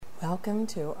Welcome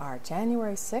to our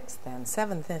January 6th and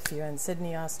 7th if you're in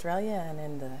Sydney, Australia, and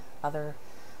in the other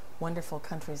wonderful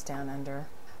countries down under,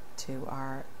 to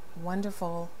our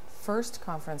wonderful first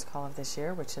conference call of this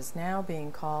year, which is now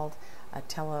being called a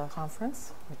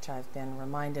teleconference, which I've been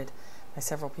reminded by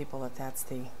several people that that's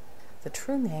the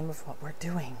true name of what we're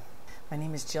doing. My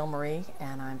name is Jill Marie,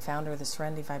 and I'm founder of the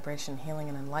Serenity Vibration Healing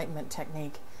and Enlightenment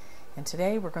Technique, and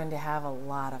today we're going to have a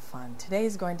lot of fun. Today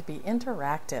is going to be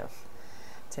interactive.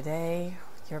 Today,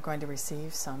 you're going to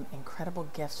receive some incredible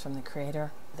gifts from the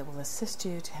Creator that will assist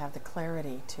you to have the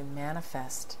clarity to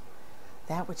manifest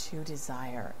that which you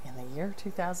desire in the year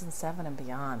 2007 and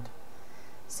beyond.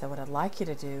 So what I'd like you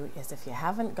to do is, if you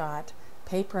haven't got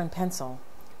paper and pencil,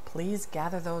 please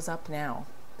gather those up now,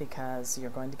 because you're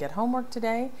going to get homework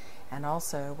today, and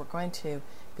also we're going to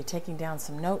be taking down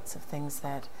some notes of things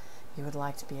that you would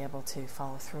like to be able to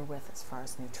follow through with as far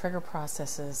as new trigger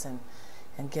processes and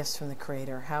gifts from the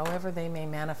Creator, however they may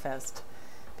manifest,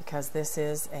 because this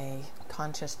is a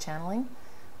conscious channeling,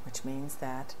 which means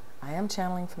that I am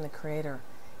channeling from the Creator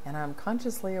and I'm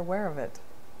consciously aware of it.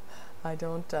 I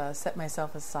don't set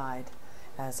myself aside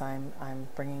as I'm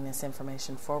bringing this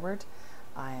information forward.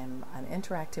 I am an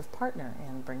interactive partner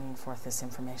in bringing forth this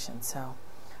information. So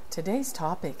today's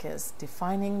topic is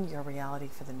defining your reality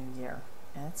for the new year,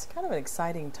 and it's kind of an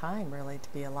exciting time really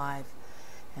to be alive.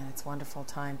 And it's a wonderful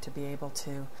time to be able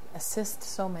to assist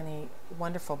so many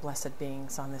wonderful blessed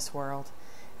beings on this world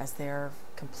as they're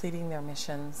completing their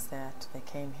missions that they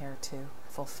came here to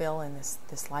fulfill in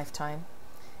this lifetime,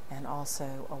 and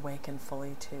also awaken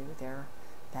fully to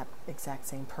that exact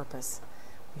same purpose.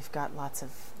 We've got lots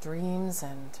of dreams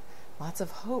and lots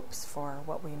of hopes for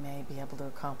what we may be able to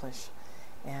accomplish.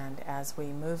 And as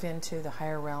we move into the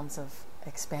higher realms of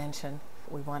expansion,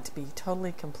 we want to be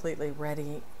totally, completely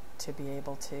ready to be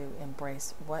able to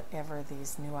embrace whatever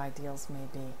these new ideals may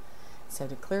be. So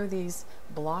to clear these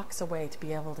blocks away, to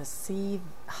be able to see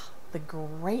the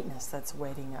greatness that's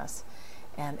awaiting us,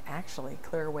 and actually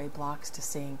clear away blocks to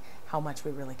seeing how much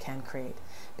we really can create,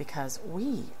 because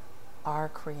we are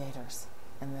creators,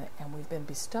 and we've been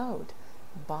bestowed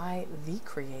by the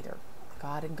Creator,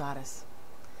 God and Goddess,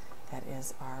 that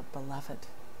is our beloved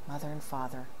Mother and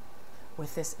Father,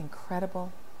 with this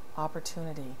incredible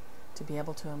opportunity to be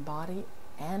able to embody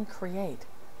and create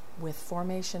with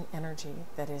formation energy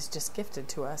that is just gifted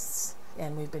to us,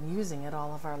 and we've been using it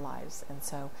all of our lives. And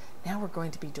so now we're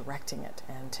going to be directing it,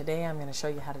 and today I'm going to show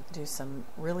you how to do some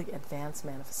really advanced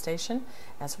manifestation,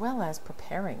 as well as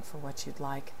preparing for what you'd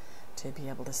like to be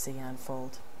able to see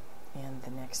unfold in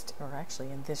the next, or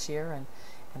actually in this year, and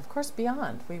of course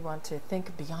beyond. We want to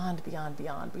think beyond. We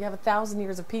have 1,000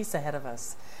 years of peace ahead of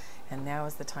us, and now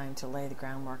is the time to lay the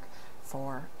groundwork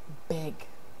for big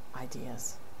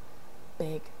ideas,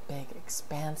 big,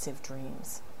 expansive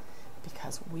dreams,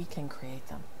 because we can create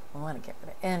them. We want to get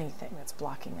rid of anything that's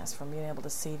blocking us from being able to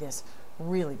see this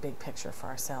really big picture for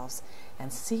ourselves,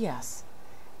 and see us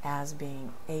as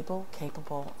being able,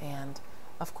 capable, and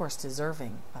of course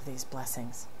deserving of these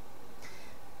blessings.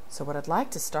 So what I'd like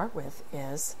to start with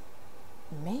is,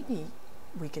 maybe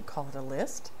we could call it a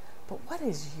list, but what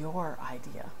is your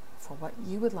idea for what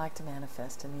you would like to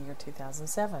manifest in the year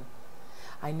 2007.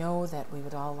 I know that we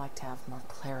would all like to have more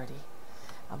clarity,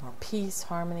 more peace,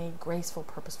 harmony, graceful,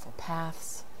 purposeful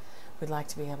paths. We'd like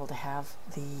to be able to have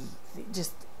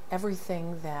just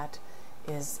everything that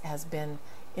has been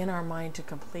in our mind to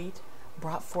complete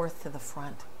brought forth to the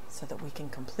front, so that we can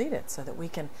complete it, so that we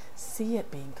can see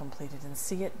it being completed and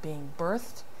see it being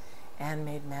birthed and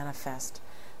made manifest.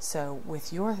 So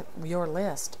with your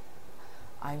list,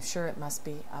 I'm sure it must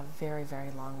be a very,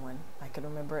 very long one. I can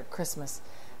remember at Christmas,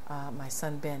 my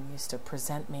son Ben used to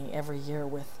present me every year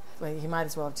with, well, he might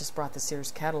as well have just brought the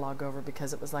Sears catalog over,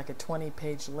 because it was like a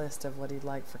 20-page list of what he'd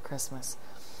like for Christmas.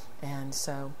 And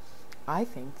so I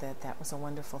think that was a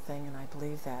wonderful thing, and I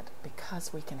believe that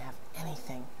because we can have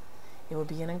anything, it would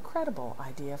be an incredible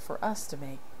idea for us to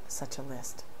make such a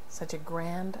list, such a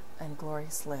grand and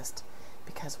glorious list,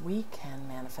 because we can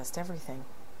manifest everything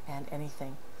and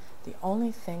anything. The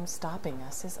only thing stopping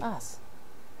us is us.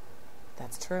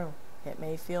 That's true. It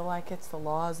may feel like it's the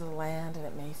laws of the land, and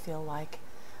it may feel like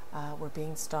we're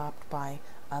being stopped by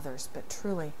others, but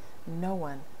truly no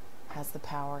one has the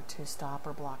power to stop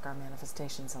or block our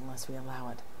manifestations unless we allow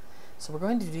it. So we're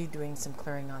going to be doing some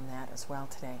clearing on that as well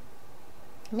today,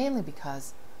 mainly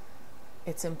because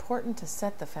it's important to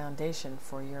set the foundation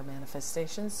for your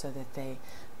manifestations so that they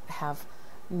have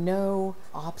no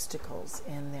obstacles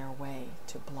in their way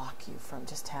to block you from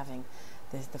just having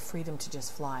the freedom to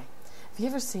just fly. Have you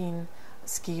ever seen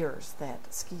skiers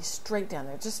that ski straight down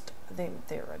there.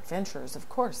 They're adventurers, of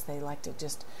course. They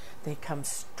come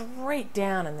straight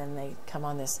down, and then they come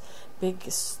on this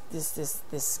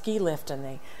ski lift,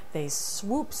 and they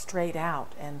swoop straight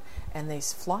out, and they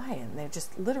fly, and they're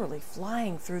just literally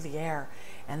flying through the air,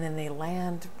 and then they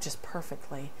land just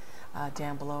perfectly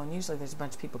down below. And usually there's a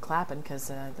bunch of people clapping, because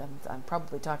I'm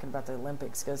probably talking about the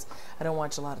Olympics, because I don't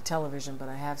watch a lot of television, but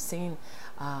I have seen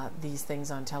these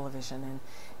things on television,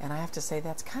 and I have to say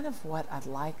that's kind of what I'd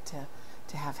like to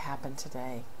have happen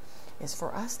today, is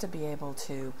for us to be able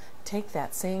to take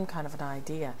that same kind of an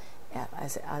idea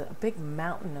as a big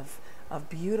mountain of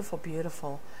beautiful,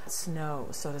 beautiful snow,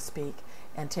 so to speak,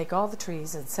 and take all the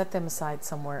trees and set them aside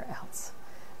somewhere else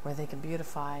where they can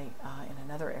beautify in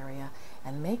another area,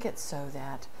 and make it so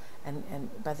that,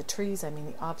 and by the trees I mean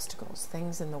the obstacles,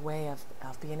 things in the way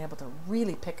of being able to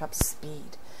really pick up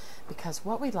speed. Because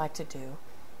what we'd like to do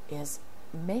is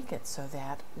make it so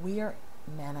that we are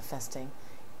manifesting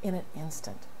in an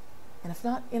instant. And if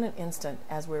not in an instant,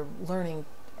 as we're learning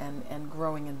and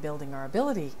growing and building our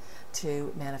ability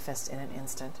to manifest in an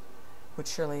instant, which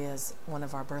surely is one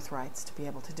of our birthrights to be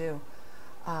able to do,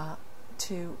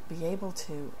 to be able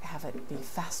to have it be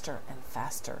faster and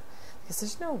faster. Because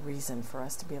there's no reason for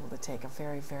us to be able to take a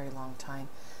very, very long time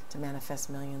to manifest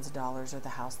millions of dollars, or the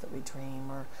house that we dream,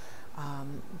 or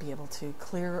be able to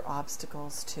clear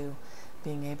obstacles to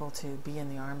being able to be in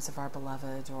the arms of our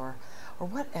beloved, or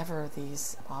whatever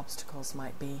these obstacles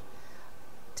might be.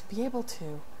 To be able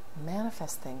to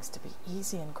manifest things to be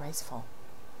easy and graceful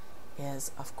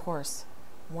is, of course,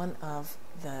 one of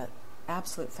the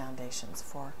absolute foundations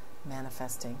for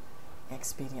manifesting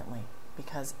expediently.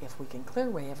 Because if we can clear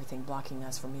away everything blocking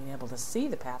us from being able to see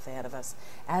the path ahead of us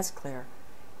as clear,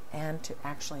 and to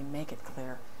actually make it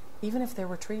clear, even if there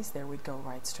were trees there, we'd go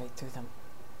right straight through them.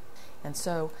 And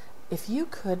so if you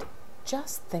could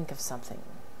just think of something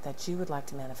that you would like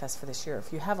to manifest for this year,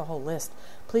 if you have a whole list,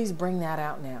 please bring that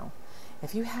out now.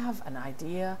 If you have an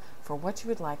idea for what you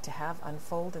would like to have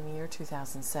unfold in the year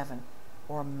 2007,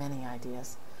 or many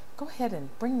ideas, go ahead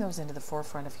and bring those into the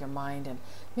forefront of your mind, and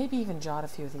maybe even jot a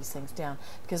few of these things down,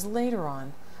 because later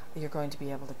on you're going to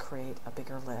be able to create a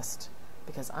bigger list.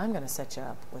 Because I'm going to set you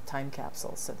up with time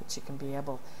capsules so that you can be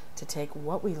able to take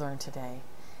what we learned today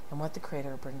and what the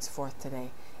Creator brings forth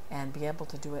today, and be able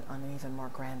to do it on an even more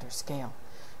grander scale.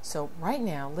 So right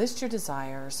now, list your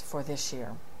desires for this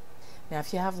year. Now,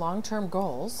 if you have long-term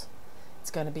goals, it's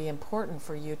going to be important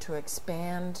for you to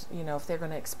expand, if they're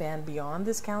going to expand beyond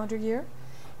this calendar year,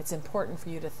 it's important for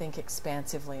you to think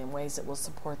expansively in ways that will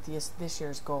support this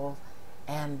year's goal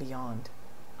and beyond.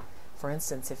 For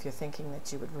instance, if you're thinking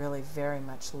that you would really very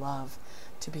much love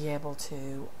to be able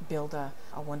to build a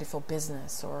wonderful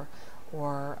business, or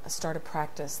start a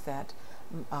practice that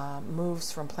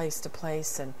moves from place to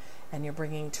place, and you're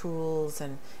bringing tools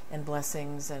and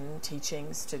blessings and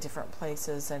teachings to different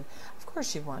places, and of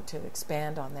course you want to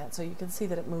expand on that, so you can see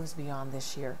that it moves beyond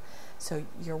this year. So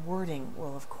your wording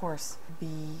will of course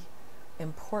be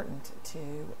important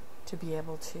to be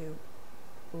able to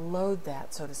load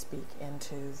that, so to speak,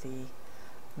 into the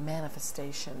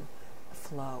manifestation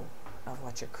flow of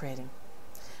what you're creating.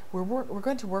 We're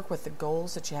going to work with the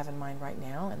goals that you have in mind right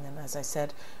now, and then, as I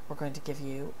said, we're going to give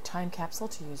you a time capsule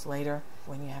to use later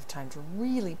when you have time to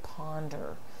really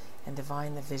ponder and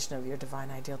divine the vision of your Divine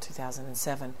Ideal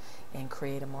 2007 and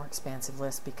create a more expansive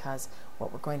list. Because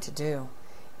what we're going to do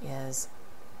is,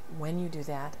 when you do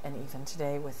that, and even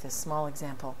today with this small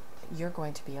example, you're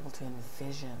going to be able to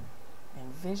envision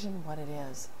what it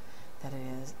is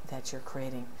that you're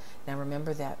creating. Now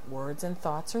remember that words and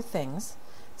thoughts are things,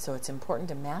 so it's important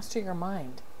to master your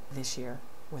mind this year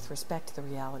with respect to the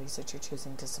realities that you're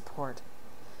choosing to support.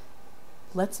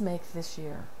 Let's make this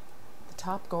year the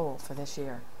top goal for this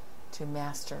year, to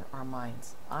master our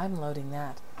minds. I'm loading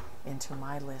that into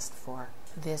my list for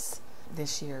this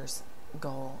year's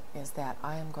goal, is that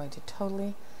I am going to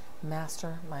totally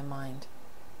master my mind.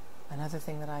 Another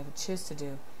thing that I would choose to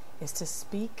do is to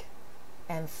speak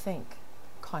and think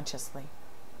consciously.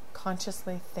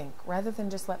 Consciously think, rather than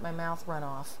just let my mouth run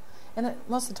off. And it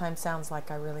most of the time sounds like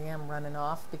I really am running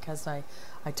off, because I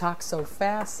talk so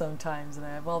fast sometimes, and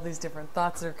I have all these different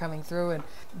thoughts that are coming through.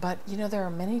 But there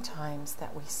are many times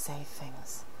that we say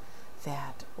things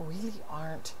that really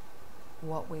aren't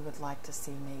what we would like to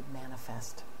see made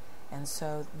manifest. And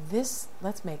so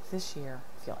let's make this year,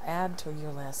 if you'll add to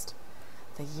your list,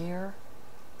 the year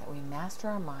that we master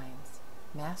our minds,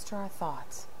 master our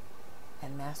thoughts,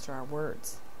 and master our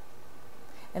words.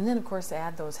 And then, of course,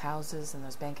 add those houses and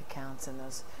those bank accounts and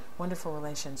those wonderful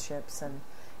relationships and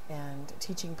and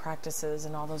teaching practices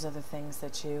and all those other things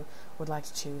that you would like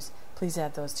to choose, please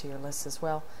add those to your list as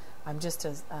well. I'm just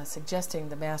suggesting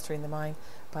the Mastering the Mind,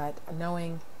 but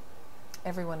knowing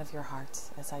every one of your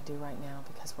hearts as I do right now,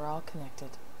 because we're all connected.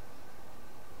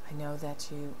 I know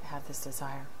that you have this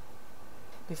desire.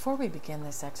 Before we begin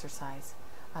this exercise,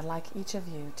 I'd like each of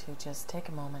you to just take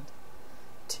a moment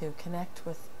to connect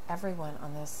with everyone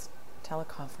on this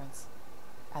teleconference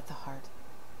at the heart.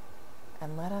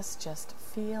 And let us just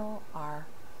feel our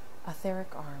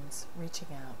etheric arms reaching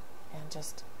out and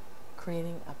just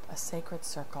creating a sacred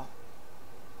circle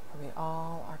where we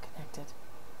all are connected.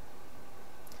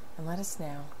 And let us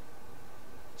now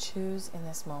choose in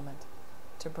this moment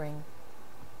to bring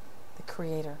the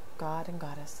Creator, God and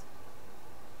Goddess,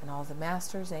 and all the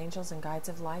masters, angels, and guides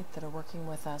of light that are working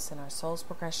with us in our soul's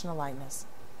progression of lightness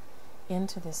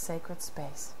into this sacred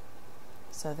space,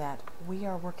 so that we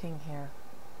are working here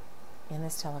in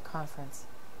this teleconference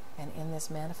and in this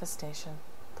manifestation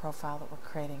profile that we're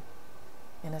creating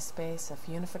in a space of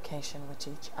unification with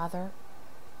each other,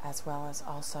 as well as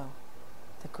also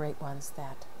the great ones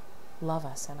that love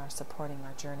us and are supporting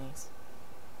our journeys.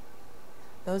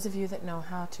 Those of you that know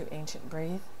how to ancient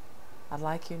breathe, I'd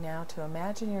like you now to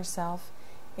imagine yourself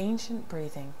ancient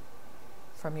breathing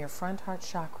from your front heart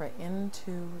chakra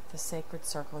into the sacred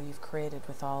circle you've created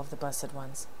with all of the blessed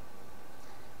ones.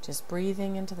 Just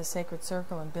breathing into the sacred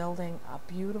circle and building a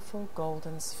beautiful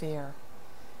golden sphere.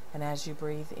 And as you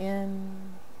breathe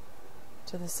in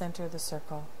to the center of the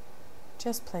circle,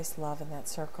 just place love in that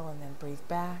circle, and then breathe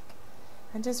back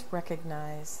and just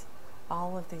recognize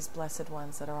all of these blessed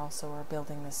ones that are also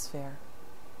building this sphere.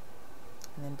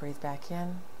 And then breathe back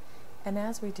in. And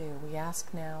as we do, we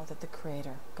ask now that the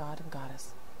Creator, God and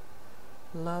Goddess,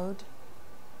 load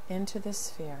into this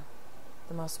sphere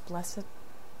the most blessed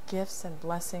gifts and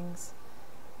blessings,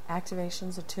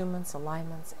 activations, attunements,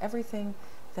 alignments, everything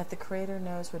that the Creator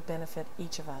knows would benefit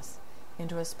each of us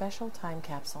into a special time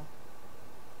capsule.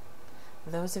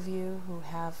 Those of you who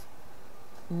have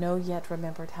no yet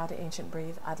remembered how to ancient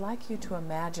breathe, I'd like you to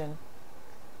imagine,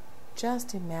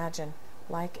 just imagine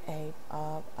like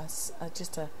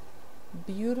just a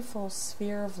beautiful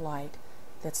sphere of light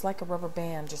that's like a rubber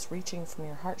band just reaching from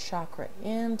your heart chakra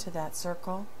into that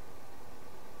circle,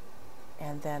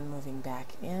 and then moving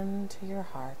back into your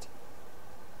heart,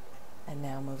 and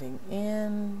now moving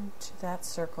into that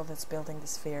circle that's building the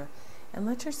sphere. And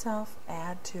let yourself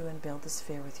add to and build the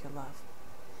sphere with your love.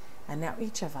 And now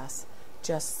each of us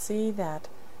just see that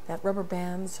rubber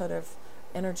band sort of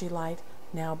energy light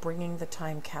now bringing the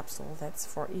time capsule that's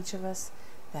for each of us,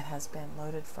 that has been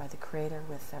loaded by the Creator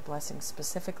with their blessings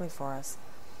specifically for us,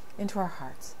 into our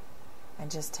hearts. And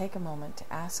just take a moment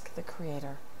to ask the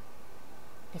Creator,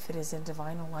 if it is in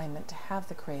divine alignment, to have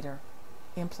the Creator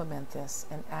implement this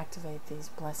and activate these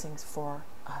blessings for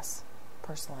us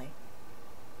personally.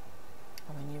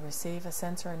 And when you receive a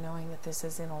sense or a knowing that this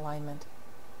is in alignment,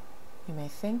 you may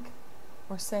think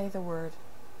or say the word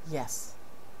yes,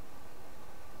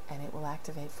 and it will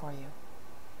activate for you.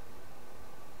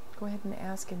 Go ahead and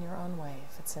ask in your own way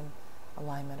if it's in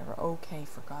alignment or okay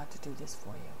for God to do this for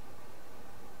you.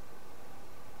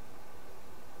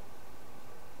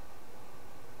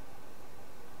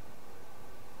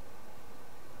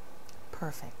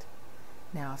 Perfect.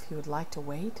 Now, if you would like to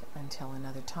wait until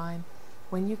another time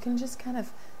when you can just kind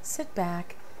of sit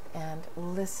back and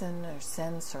listen or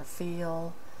sense or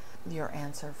feel your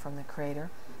answer from the Creator,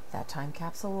 that time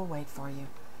capsule will wait for you.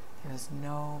 There is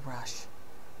no rush.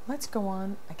 Let's go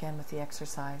on again with the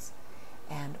exercise,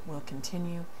 and we'll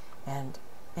continue. And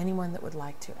anyone that would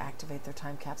like to activate their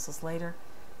time capsules later,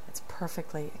 it's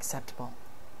perfectly acceptable.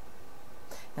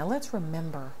 Now let's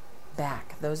remember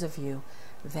back, those of you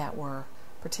that were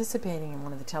participating in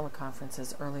one of the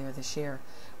teleconferences earlier this year,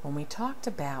 when we talked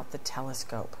about the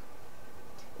telescope.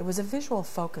 It was a visual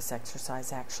focus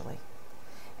exercise, actually.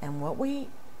 And what we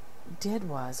did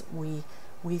was we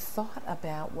thought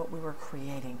about what we were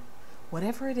creating,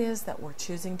 whatever it is that we're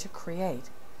choosing to create,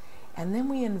 and then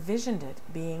we envisioned it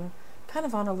being kind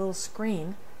of on a little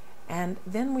screen, and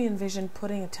then we envisioned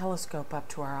putting a telescope up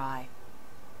to our eye.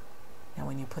 Now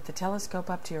when you put the telescope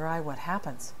up to your eye, what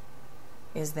happens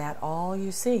is that all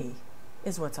you see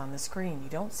is what's on the screen. You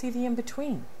don't see the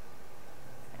in-between.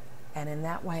 And in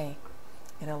that way,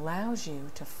 it allows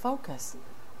you to focus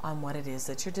on what it is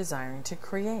that you're desiring to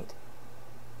create.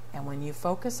 And when you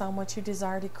focus on what you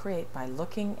desire to create by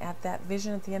looking at that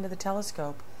vision at the end of the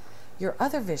telescope, your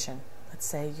other vision, let's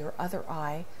say your other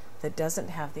eye that doesn't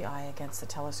have the eye against the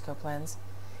telescope lens,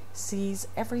 sees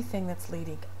everything that's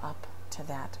leading up to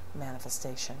that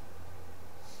manifestation.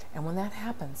 And when that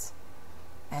happens,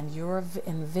 and you're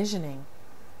envisioning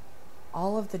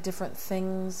all of the different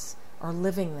things, or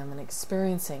living them and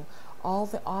experiencing all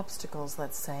the obstacles,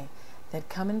 let's say, that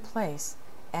come in place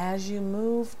as you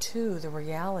move to the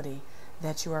reality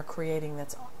that you are creating,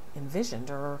 that's envisioned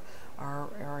or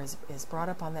is brought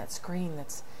up on that screen,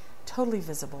 that's totally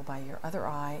visible by your other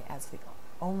eye as the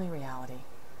only reality.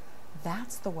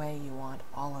 That's the way you want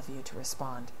all of you to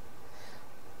respond.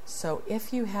 So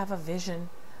if you have a vision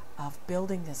of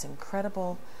building this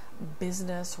incredible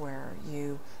business where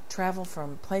you travel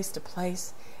from place to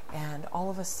place, and all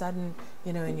of a sudden,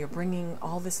 and you're bringing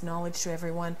all this knowledge to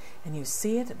everyone, and you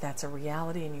see it, that's a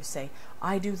reality, and you say,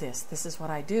 I do this, this is what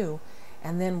I do.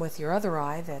 And then with your other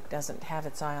eye that doesn't have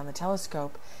its eye on the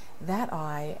telescope, that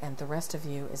eye and the rest of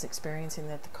you is experiencing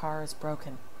that the car is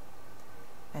broken,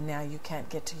 and now you can't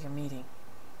get to your meeting.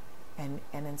 And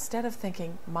instead of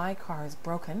thinking, my car is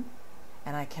broken,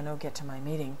 and I cannot get to my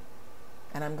meeting,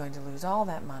 and I'm going to lose all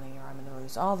that money, or I'm going to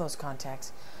lose all those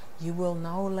contacts, you will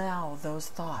not allow those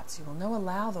thoughts. You will not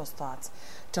allow those thoughts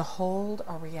to hold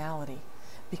a reality,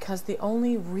 because the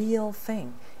only real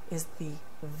thing is the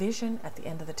vision at the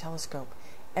end of the telescope.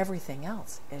 Everything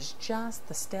else is just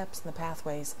the steps and the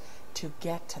pathways to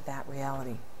get to that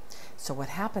reality. So what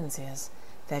happens is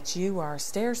that you are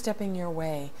stair-stepping your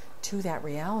way to that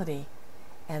reality,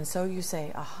 and so you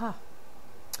say, aha,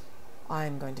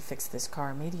 I'm going to fix this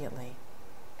car immediately.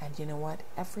 And you know what?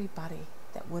 Everybody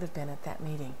that would have been at that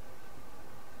meeting,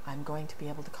 I'm going to be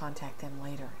able to contact them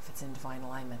later if it's in divine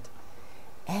alignment.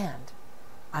 And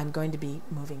I'm going to be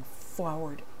moving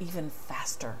forward even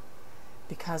faster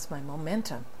because my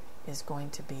momentum is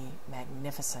going to be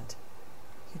magnificent.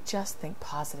 You just think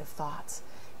positive thoughts.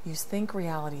 You think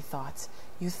reality thoughts.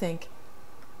 You think,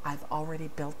 I've already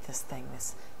built this thing.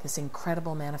 This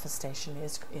incredible manifestation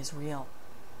is real.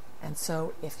 And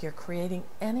so if you're creating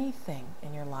anything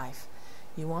in your life,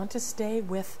 you want to stay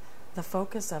with the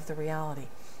focus of the reality.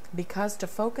 Because to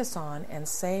focus on and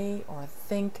say or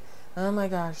think, oh my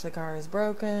gosh, the car is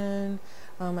broken,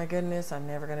 oh my goodness, I'm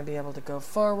never going to be able to go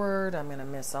forward, I'm going to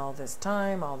miss all this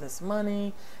time, all this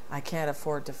money, I can't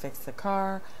afford to fix the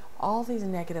car. All these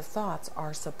negative thoughts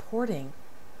are supporting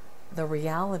the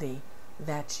reality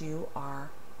that you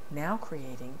are now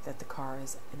creating, that the car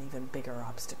is an even bigger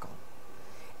obstacle.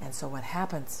 And so what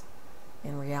happens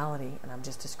in reality, and I'm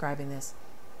just describing this,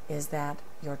 is that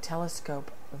your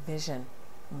telescope vision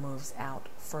moves out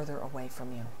further away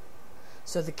from you.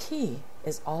 So the key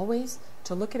is always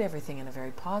to look at everything in a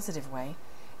very positive way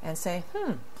and say,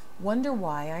 wonder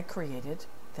why I created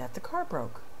that the car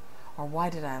broke, or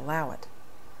why did I allow it?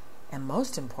 And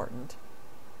most important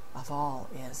of all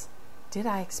is, did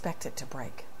I expect it to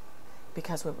break?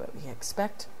 Because what we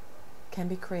expect can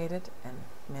be created, and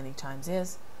many times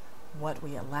is. What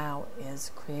we allow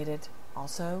is created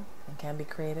also and can be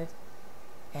created.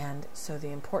 And so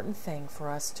the important thing for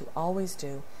us to always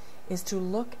do is to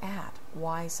look at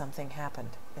why something happened.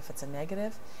 If it's a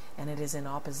negative and it is in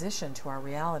opposition to our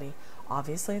reality,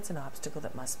 obviously it's an obstacle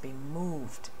that must be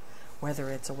moved, whether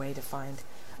it's a way to find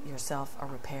yourself a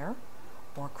repair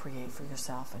or create for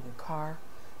yourself a new car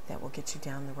that will get you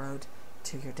down the road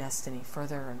to your destiny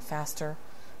further and faster.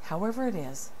 However it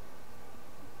is,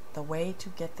 the way to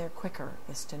get there quicker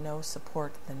is to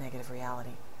support the negative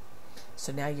reality.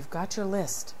 So now you've got your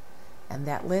list, and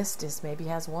that list maybe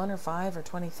has 1 or 5 or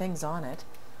 20 things on it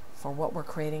for what we're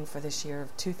creating for this year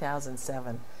of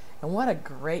 2007. And what a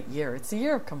great year. It's a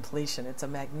year of completion. It's a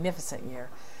magnificent year.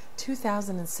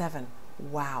 2007,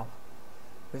 wow.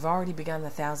 We've already begun the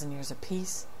 1,000 years of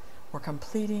peace. We're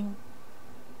completing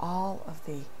all of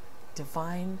the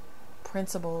divine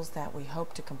principles that we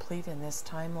hope to complete in this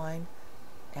timeline.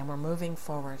 And we're moving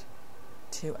forward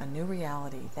to a new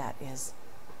reality that is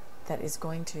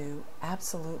going to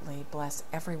absolutely bless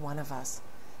every one of us,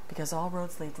 because all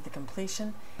roads lead to the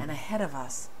completion, and ahead of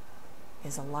us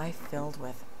is a life filled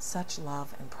with such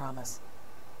love and promise.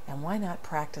 And why not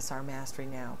practice our mastery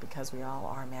now, because we all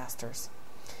are masters.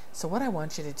 So what I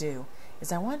want you to do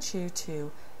is I want you to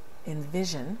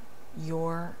envision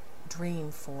your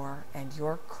dream for and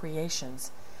your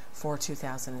creations for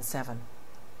 2007.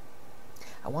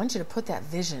 I want you to put that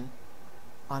vision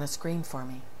on a screen for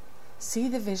me. See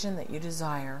the vision that you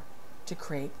desire to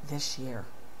create this year.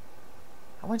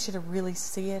 I want you to really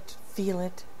see it, feel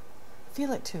it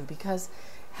too, because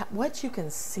what you can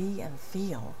see and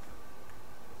feel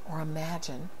or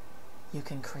imagine, you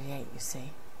can create, you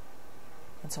see.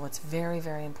 And so what's very,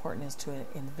 very important is to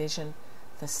envision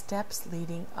the steps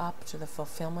leading up to the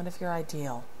fulfillment of your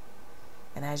ideal.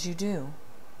 And as you do,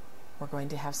 we're going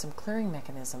to have some clearing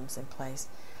mechanisms in place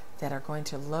that are going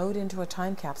to load into a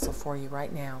time capsule for you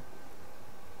right now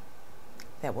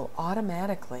that will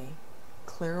automatically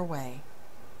clear away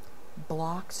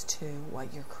blocks to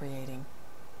what you're creating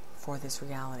for this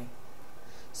reality.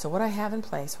 So what I have in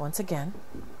place, once again,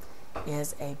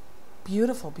 is a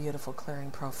beautiful, beautiful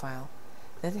clearing profile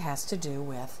that has to do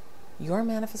with your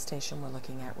manifestation we're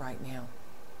looking at right now.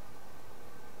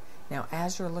 Now,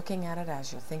 as you're looking at it,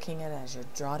 as you're thinking it, as you're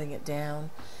jotting it down,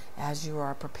 as you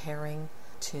are preparing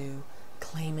to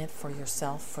claim it for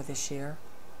yourself for this year,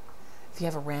 if you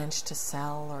have a ranch to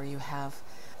sell, or you have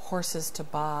horses to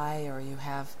buy, or you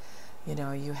have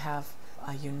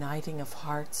a uniting of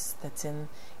hearts that's in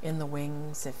the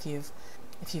wings, if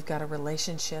you've got a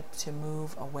relationship to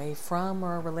move away from,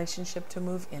 or a relationship to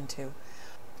move into,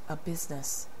 a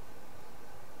business,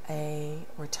 a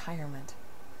retirement,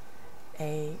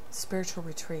 a spiritual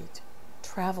retreat,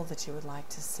 travel that you would like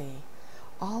to see,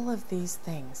 all of these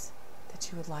things that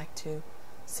you would like to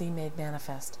see made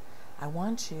manifest, I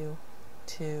want you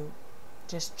to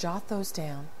just jot those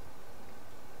down.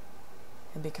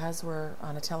 And because we're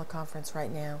on a teleconference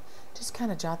right now, just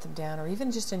kind of jot them down, or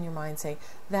even just in your mind say,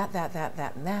 that,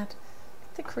 and that.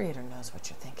 The Creator knows what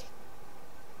you're thinking.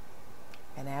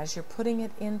 And as you're putting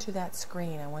it into that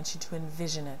screen, I want you to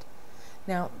envision it.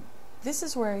 Now, this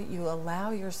is where you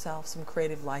allow yourself some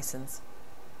creative license.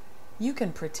 You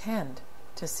can pretend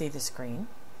to see the screen,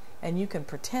 and you can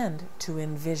pretend to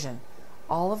envision.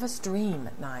 All of us dream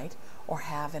at night, or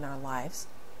have in our lives,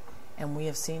 and we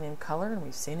have seen in color, and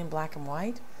we've seen in black and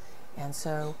white. And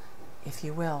so, if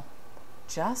you will,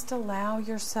 just allow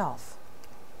yourself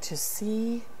to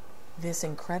see this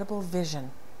incredible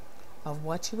vision of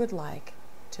what you would like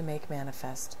to make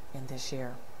manifest in this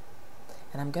year.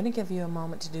 And I'm going to give you a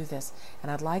moment to do this,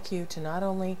 and I'd like you to not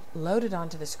only load it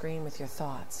onto the screen with your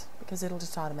thoughts, because it'll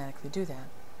just automatically do that,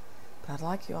 but I'd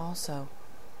like you also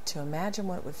to imagine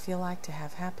what it would feel like to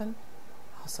have happen.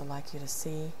 I'd also like you to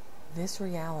see this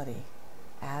reality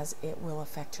as it will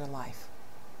affect your life.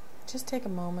 Just take a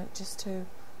moment just to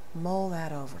mull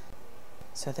that over,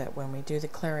 so that when we do the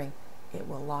clearing, it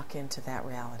will lock into that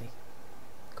reality.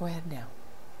 Go ahead now.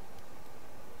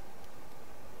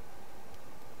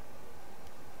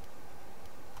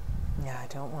 Yeah, I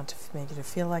don't want to make you to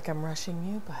feel like I'm rushing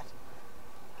you, but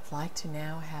I'd like to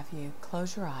now have you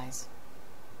close your eyes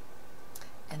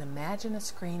and imagine a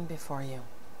screen before you.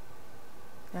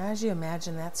 Now, as you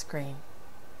imagine that screen,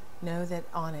 know that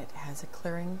on it has a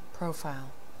clearing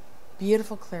profile,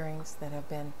 beautiful clearings that have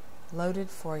been loaded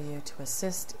for you to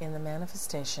assist in the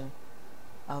manifestation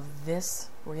of this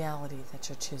reality that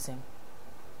you're choosing.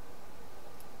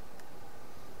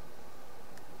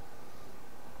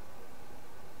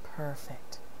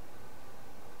 Perfect.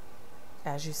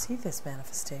 As you see this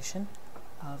manifestation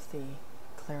of the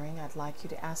clearing, I'd like you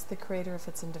to ask the Creator if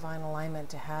it's in divine alignment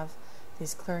to have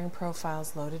these clearing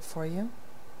profiles loaded for you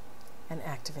and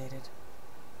activated.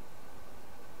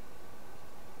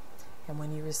 And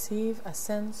when you receive a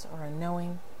sense or a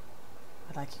knowing,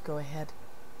 I'd like you to go ahead,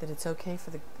 that it's okay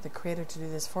for the Creator to do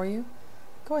this for you.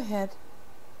 Go ahead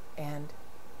and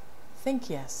think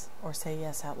yes, or say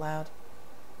yes out loud,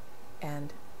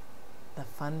 and the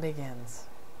fun begins.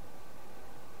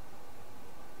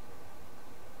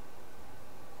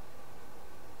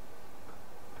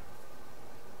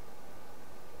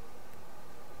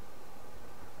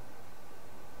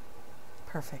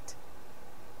 Perfect.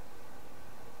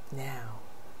 Now,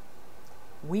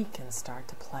 we can start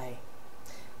to play.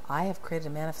 I have created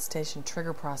a manifestation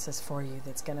trigger process for you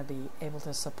that's going to be able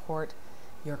to support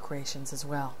your creations as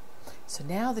well. So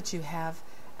now that you have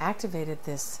activated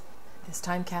this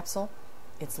time capsule,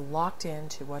 it's locked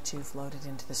into what you've loaded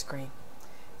into the screen.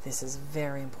 This is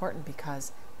very important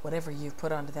because whatever you've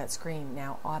put onto that screen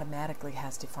now automatically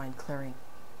has defined clearing.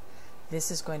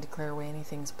 This is going to clear away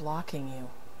anything's blocking you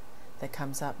that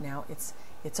comes up. Now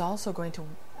it's also going to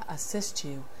assist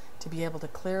you to be able to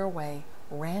clear away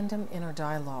random inner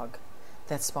dialogue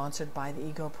that's sponsored by the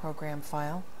ego program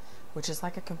file, which is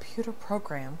like a computer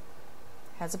program,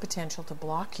 has a potential to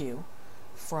block you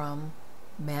from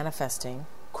manifesting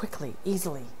quickly,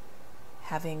 easily,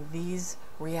 having these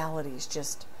realities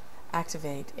just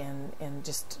activate in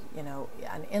just,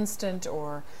 an instant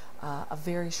or a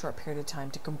very short period of time,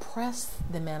 to compress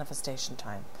the manifestation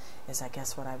time is, I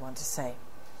guess, what I want to say.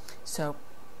 So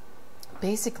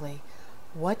basically,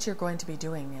 what you're going to be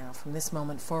doing now from this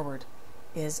moment forward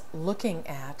is looking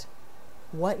at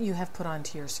what you have put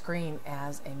onto your screen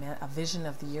as a vision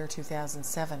of the year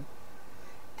 2007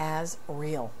 as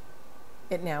real.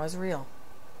 It now is real.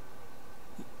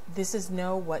 This is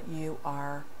what you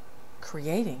are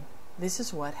creating. This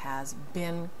is what has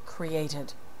been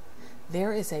created.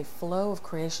 There is a flow of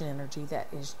creation energy that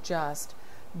is just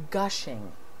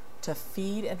gushing to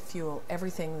feed and fuel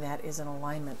everything that is in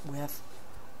alignment with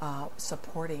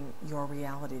supporting your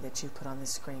reality that you put on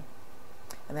this screen.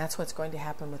 And that's what's going to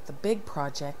happen with the big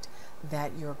project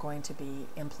that you're going to be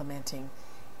implementing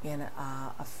in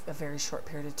a very short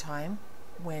period of time,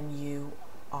 when you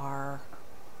are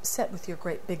set with your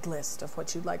great big list of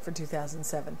what you'd like for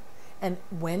 2007. And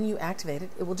when you activate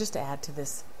it, it will just add to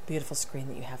this beautiful screen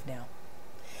that you have now.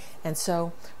 And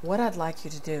so what I'd like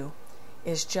you to do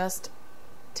is just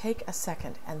take a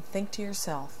second and think to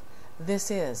yourself, this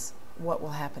is what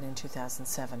will happen in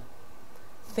 2007.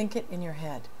 Think it in your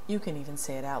head. You can even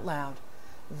say it out loud.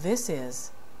 This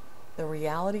is the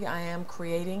reality I am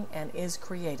creating and is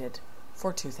created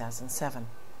for 2007.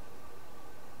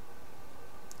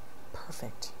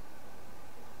 Perfect.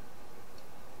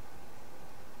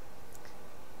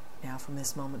 Now from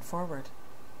this moment forward,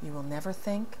 you will never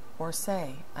think or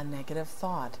say a negative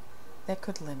thought that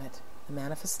could limit the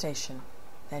manifestation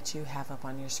that you have up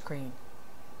on your screen.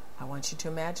 I want you to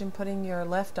imagine putting your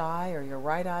left eye or your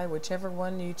right eye, whichever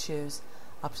one you choose,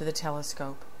 up to the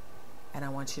telescope. And I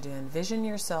want you to envision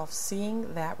yourself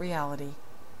seeing that reality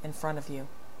in front of you,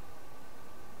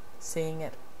 seeing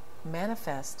it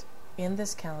manifest in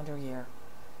this calendar year.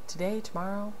 Today,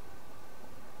 tomorrow.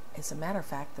 As a matter of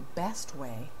fact, the best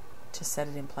way to set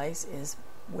it in place is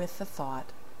with the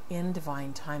thought, in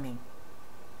divine timing.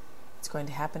 It's going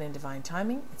to happen in divine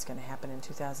timing. It's going to happen in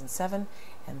 2007.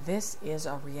 And this is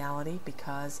a reality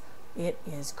because it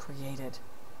is created.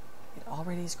 It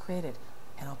already is created.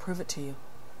 And I'll prove it to you.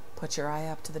 Put your eye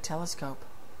up to the telescope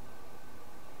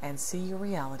and see your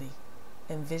reality.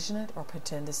 Envision it or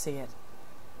pretend to see it.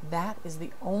 That is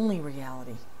the only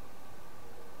reality.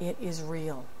 It is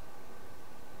real.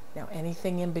 Now,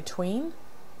 anything in between,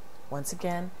 once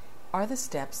again, are the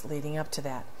steps leading up to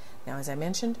that. Now, as I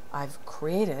mentioned, I've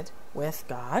created with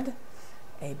God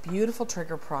a beautiful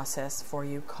trigger process for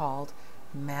you called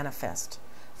Manifest.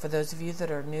 For those of you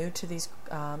that are new to these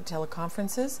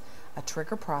teleconferences, a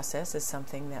trigger process is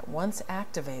something that once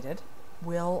activated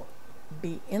will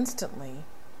be instantly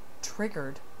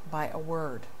triggered by a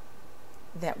word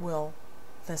that will,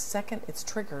 the second it's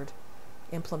triggered,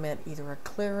 implement either a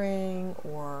clearing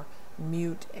or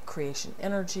mute a creation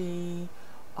energy,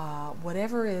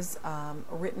 whatever is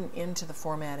written into the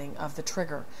formatting of the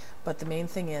trigger. But the main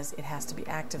thing is it has to be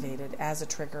activated as a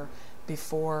trigger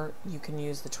before you can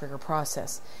use the trigger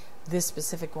process. This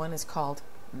specific one is called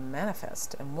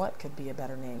Manifest, and what could be a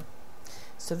better name?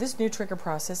 So this new trigger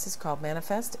process is called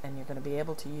Manifest, and you're going to be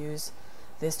able to use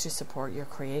this to support your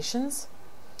creations.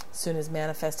 As soon as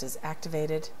Manifest is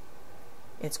activated,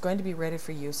 it's going to be ready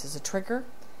for use as a trigger.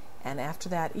 And after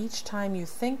that, each time you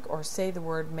think or say the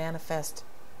word manifest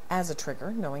as a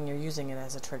trigger, knowing you're using it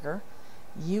as a trigger,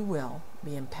 you will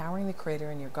be empowering the Creator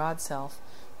and your God self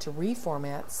to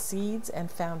reformat seeds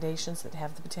and foundations that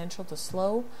have the potential to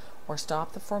slow or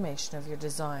stop the formation of your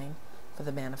design for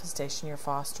the manifestation you're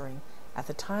fostering at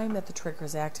the time that the trigger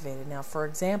is activated. Now, for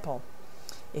example,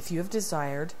 if you have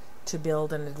desired to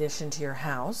build an addition to your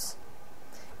house,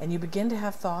 and you begin to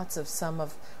have thoughts of some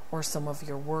of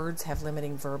your words have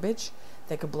limiting verbiage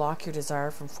that could block your desire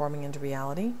from forming into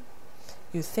reality,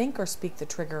 you think or speak the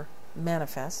trigger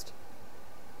manifest,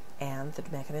 and the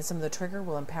mechanism of the trigger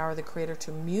will empower the Creator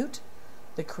to mute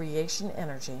the creation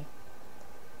energy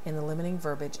in the limiting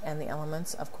verbiage, and the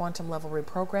elements of quantum level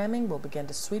reprogramming will begin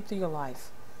to sweep through your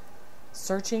life,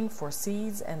 searching for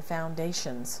seeds and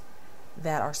foundations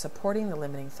that are supporting the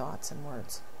limiting thoughts and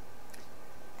words.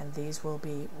 And these will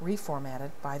be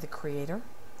reformatted by the Creator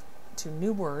to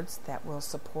new words that will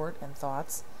support, and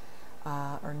thoughts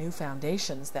or new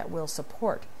foundations that will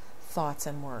support thoughts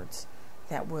and words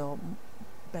that will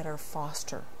better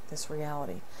foster this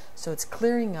reality. So it's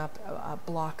clearing up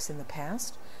blocks in the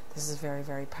past. This is a very,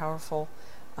 very powerful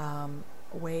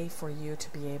way for you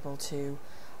to be able to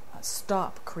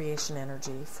stop creation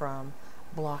energy from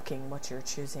blocking what you're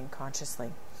choosing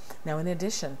consciously. Now, in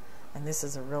addition, and this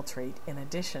is a real treat, in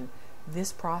addition,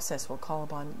 this process will call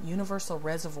upon universal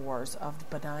reservoirs of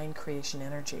benign creation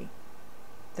energy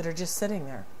that are just sitting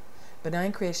there.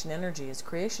 Benign creation energy is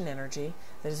creation energy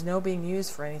that is now being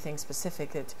used for anything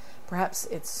specific. That perhaps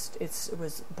it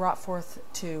was brought forth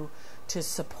to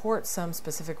support some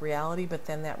specific reality, but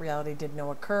then that reality did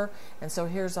not occur, and so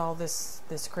here's all this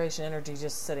creation energy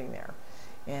just sitting there,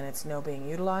 and it's now being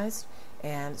utilized.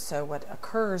 And so what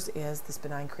occurs is this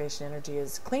benign creation energy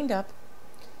is cleaned up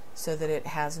so that it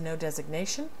has no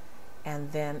designation,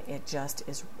 and then it just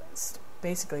is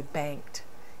basically banked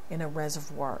in a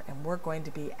reservoir, and we're going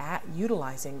to be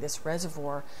utilizing this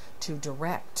reservoir to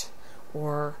direct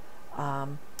or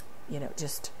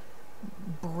just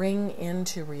bring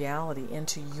into reality,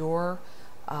 into your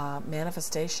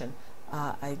manifestation,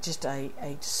 a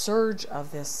surge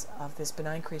of this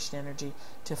benign creation energy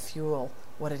to fuel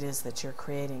what it is that you're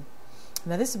creating.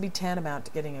 Now, this would be tantamount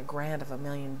to getting a grant of $1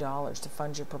 million to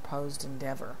fund your proposed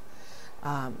endeavor.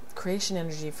 Creation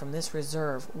energy from this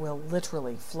reserve will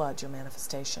literally flood your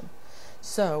manifestation.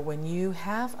 So when you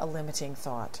have a limiting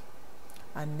thought,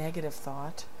 a negative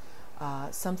thought,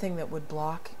 something that would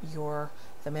block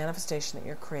the manifestation that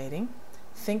you're creating,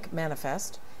 think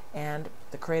manifest, and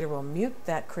the Creator will mute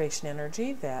that creation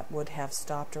energy that would have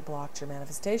stopped or blocked your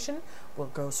manifestation. We'll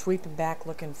go sweeping back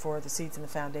looking for the seeds in the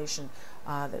foundation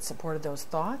that supported those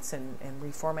thoughts and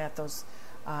reformat those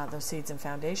seeds and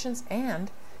foundations,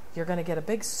 and you're going to get a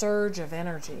big surge of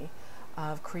energy,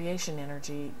 of creation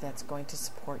energy, that's going to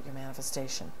support your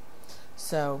manifestation.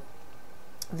 So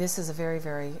this is a very,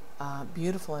 very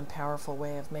beautiful and powerful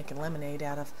way of making lemonade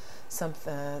out of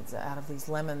these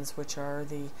lemons, which are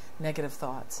the negative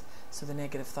thoughts. So the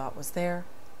negative thought was there,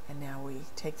 and now we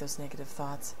take those negative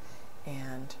thoughts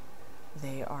and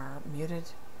they are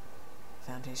muted,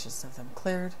 foundations of them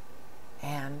cleared,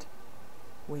 and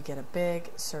we get a big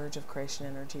surge of creation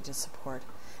energy to support.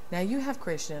 Now you have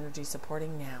creation energy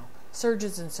supporting now.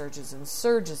 Surges and surges and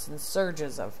surges and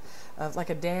surges of like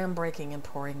a dam breaking and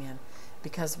pouring in.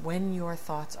 Because when your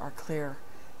thoughts are clear,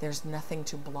 there's nothing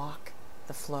to block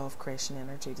the flow of creation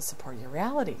energy to support your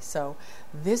reality. So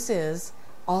this is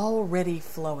already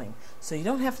flowing. So you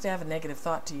don't have to have a negative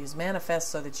thought to use manifest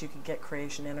so that you can get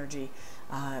creation energy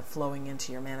flowing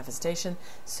into your manifestation.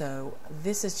 So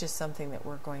this is just something that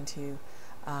we're going to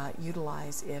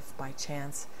utilize if by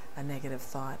chance a negative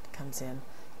thought comes in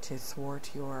to thwart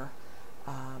your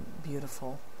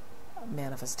beautiful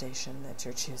manifestation that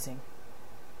you're choosing.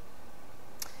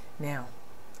 Now,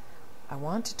 I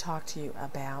want to talk to you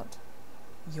about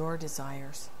your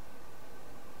desires.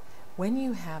 When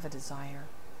you have a desire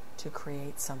to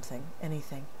create something,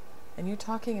 anything, and you're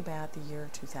talking about the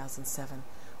year 2007,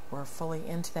 we're fully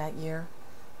into that year.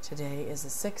 Today is the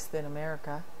 6th in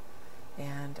America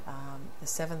and the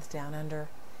 7th down under.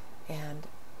 And,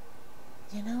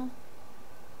 you know,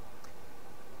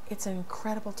 it's an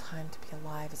incredible time to be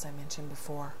alive, as I mentioned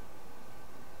before.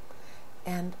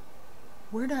 And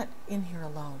we're not in here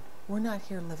alone. We're not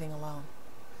here living alone.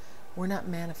 We're not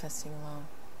manifesting alone.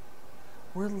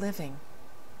 We're living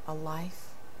a life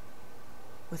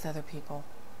with other people.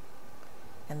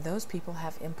 And those people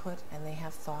have input, and they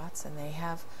have thoughts, and they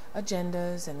have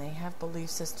agendas, and they have belief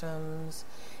systems,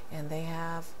 and they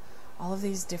have all of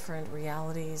these different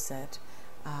realities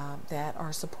that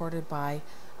are supported by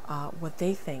what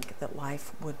they think that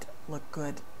life would look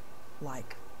good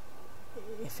like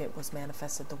if it was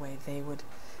manifested the way they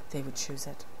would choose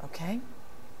it. Okay?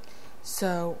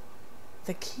 So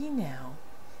the key now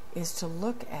is to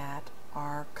look at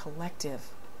our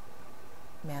collective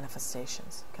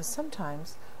manifestations, because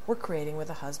sometimes we're creating with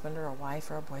a husband or a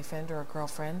wife or a boyfriend or a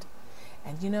girlfriend,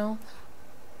 and you know,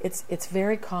 it's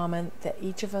very common that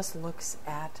each of us looks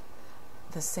at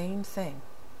the same thing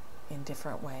in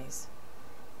different ways.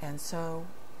 And so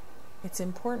it's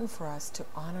important for us to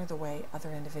honor the way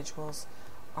other individuals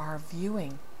are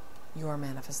viewing your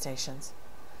manifestations.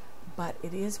 But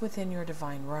it is within your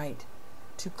divine right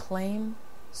to claim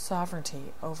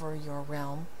sovereignty over your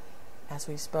realm, as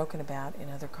we've spoken about in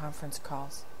other conference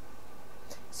calls.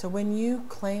 So when you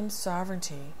claim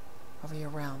sovereignty over your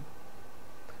realm,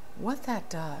 what that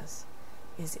does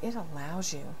is it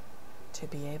allows you to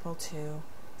be able to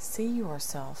see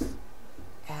yourself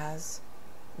as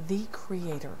the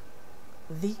creator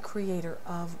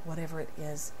of whatever it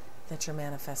is that you're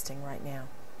manifesting right now.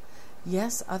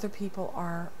 Yes, other people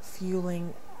are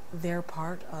fueling their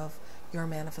part of your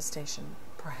manifestation,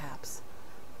 perhaps,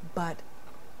 but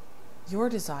your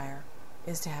desire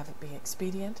is to have it be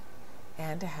expedient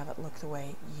and to have it look the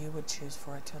way you would choose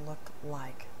for it to look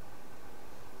like.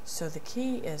 So the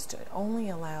key is to only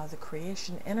allow the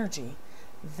creation energy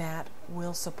that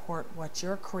will support what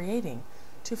you're creating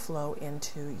to flow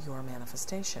into your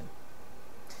manifestation.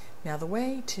 Now, the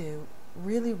way to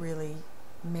really, really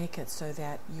make it so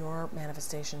that your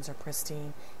manifestations are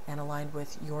pristine and aligned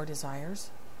with your desires,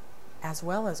 as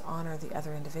well as honor the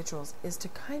other individuals, is to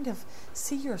kind of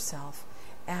see yourself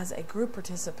as a group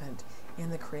participant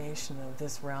in the creation of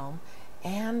this realm,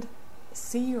 and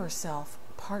see yourself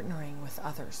partnering with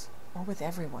others or with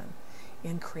everyone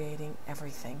in creating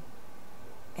everything.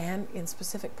 And in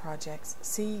specific projects,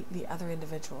 see the other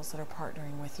individuals that are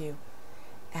partnering with you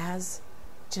as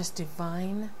just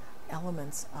divine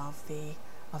elements of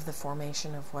the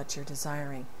formation of what you're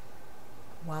desiring,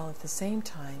 while at the same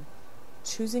time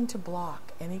choosing to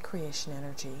block any creation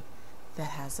energy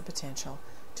that has the potential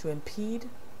to impede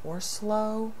or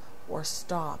slow or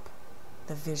stop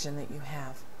the vision that you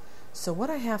have. So what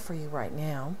I have for you right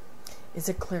now is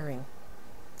a clearing.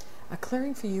 A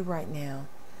clearing for you right now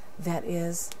that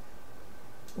is,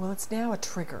 well, it's now a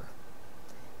trigger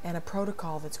and a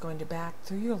protocol that's going to back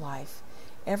through your life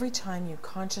every time you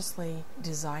consciously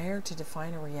desire to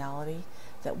define a reality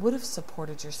that would have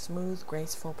supported your smooth,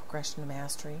 graceful progression to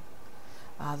mastery,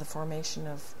 the formation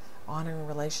of honoring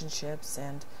relationships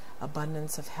and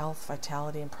abundance of health,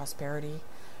 vitality, and prosperity,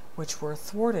 which were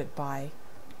thwarted by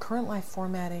current life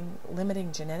formatting,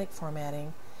 limiting genetic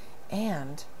formatting,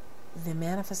 and the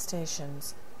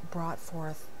manifestations brought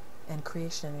forth and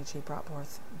creation energy brought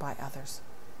forth by others.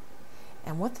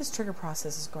 And what this trigger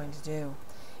process is going to do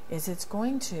is it's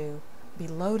going to be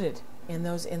loaded in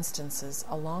those instances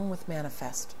along with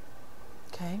manifest.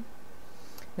 Okay?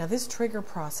 Now this trigger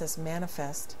process,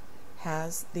 manifest,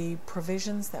 has the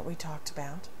provisions that we talked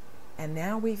about, and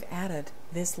now we've added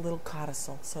this little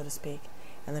codicil, so to speak.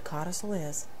 And the codicil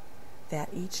is that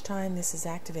each time this is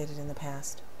activated in the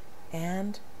past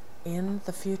and in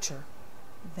the future,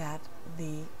 that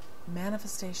the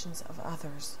manifestations of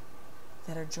others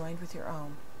that are joined with your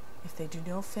own, if they do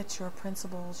no fit your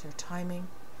principles, your timing,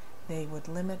 they would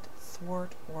limit,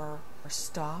 thwart, or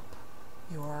stop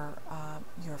your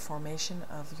formation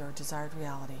of your desired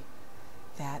reality.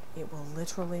 That it will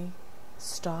literally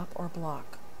stop or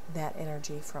block that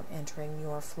energy from entering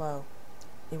your flow.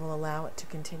 It will allow it to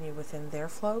continue within their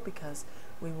flow because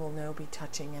we will no be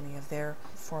touching any of their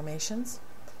formations,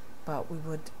 but we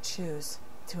would choose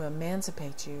to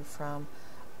emancipate you from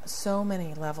so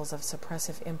many levels of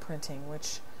suppressive imprinting,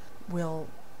 which will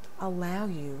allow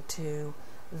you to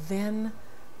then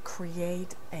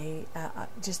create an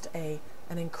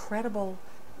incredible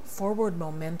forward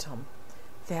momentum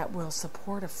that will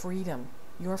support a freedom,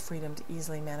 your freedom to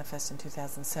easily manifest in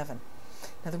 2007.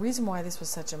 Now the reason why this was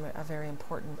such a very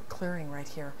important clearing right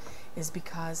here is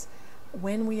because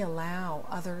when we allow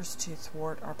others to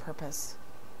thwart our purpose,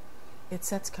 it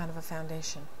sets kind of a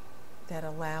foundation that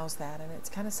allows that, and it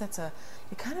kind of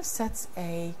sets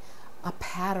a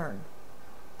pattern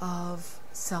of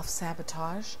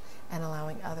self-sabotage and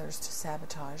allowing others to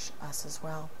sabotage us as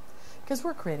well. Because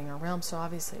we're creating our realm, so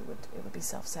obviously it would be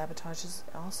self-sabotage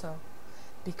also.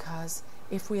 Because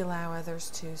if we allow others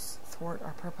to thwart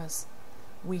our purpose,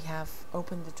 we have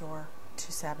opened the door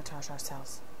to sabotage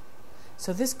ourselves.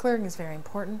 So this clearing is very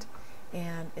important,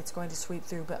 and it's going to sweep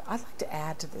through. But I'd like to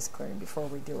add to this clearing before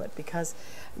we do it, because,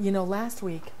 last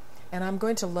week, and I'm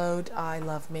going to load I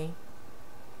Love Me.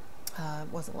 It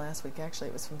wasn't last week, actually.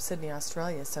 It was from Sydney,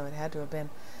 Australia, so it had to have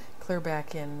been clear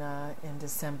back in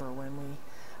December when we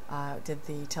did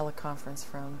the teleconference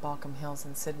from Balcombe Hills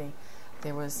in Sydney.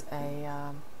 There was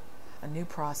a new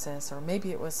process, or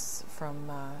maybe it was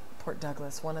from Port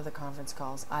Douglas, one of the conference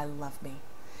calls, I Love Me.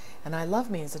 And I Love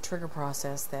Me is a trigger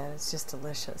process that is just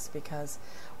delicious, because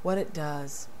what it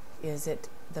does is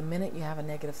the minute you have a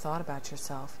negative thought about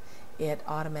yourself, it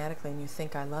automatically, when you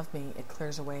think I love me, it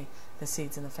clears away the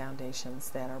seeds and the foundations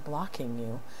that are blocking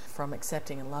you from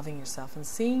accepting and loving yourself and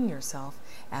seeing yourself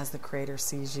as the Creator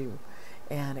sees you,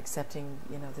 and accepting,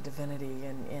 the divinity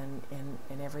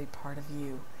in every part of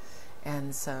you.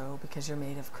 And so, because you're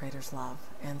made of Creator's love.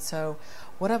 And so,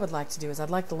 what I would like to do is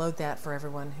I'd like to load that for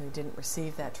everyone who didn't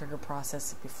receive that trigger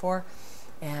process before.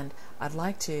 And I'd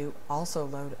like to also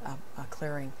load a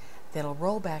clearing that'll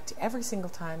roll back to every single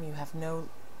time you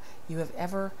have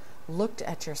ever looked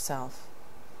at yourself,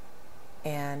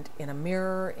 and in a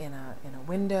mirror, in a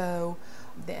window,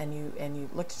 and you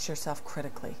looked at yourself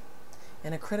critically,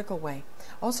 in a critical way.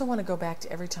 I also want to go back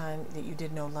to every time that you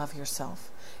did no love yourself.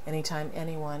 Anytime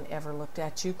anyone ever looked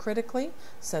at you critically,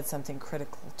 said something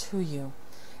critical to you,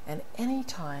 and any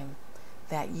time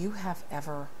that you have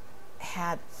ever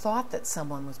had thought that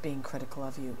someone was being critical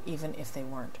of you, even if they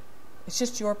weren't. It's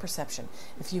just your perception.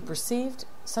 If you perceived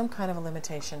some kind of a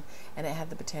limitation and it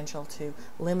had the potential to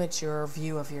limit your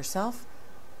view of yourself,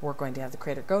 we're going to have the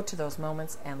Creator go to those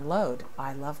moments and load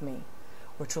I Love Me,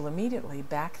 which will immediately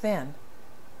back then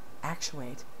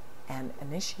actuate and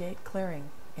initiate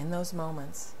clearing in those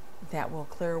moments that will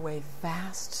clear away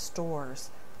vast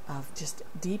stores of just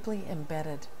deeply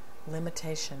embedded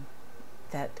limitation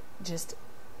that just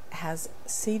has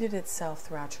seeded itself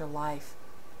throughout your life,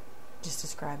 just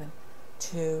describing,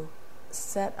 to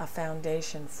set a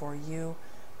foundation for you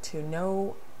to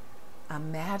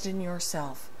imagine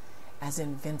yourself as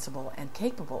invincible and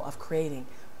capable of creating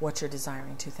what you're desiring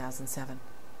in 2007.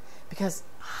 Because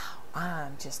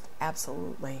I'm just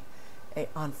absolutely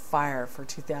on fire for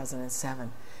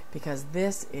 2007, because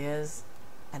this is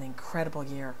an incredible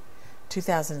year.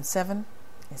 2007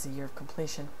 is a year of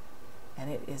completion, and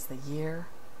it is the year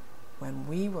when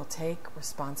we will take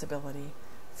responsibility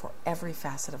for every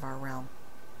facet of our realm.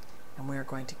 And we are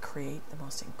going to create the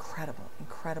most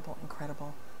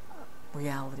incredible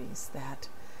realities that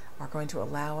are going to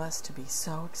allow us to be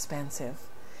so expansive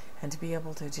and to be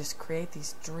able to just create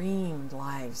these dreamed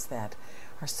lives that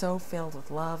are so filled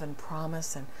with love and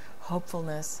promise and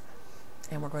hopefulness.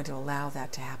 And we're going to allow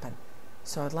that to happen.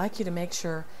 So I'd like you to make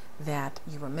sure that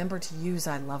you remember to use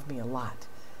I love me a lot,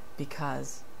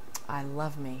 because I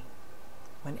love me,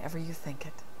 whenever you think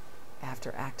it,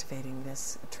 after activating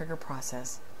this trigger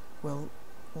process, will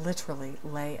literally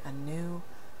lay a new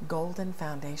golden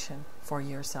foundation for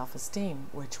your self-esteem,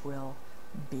 which will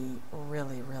be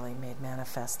really made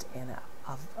manifest in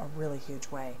a really huge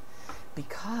way.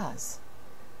 Because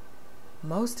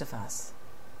most of us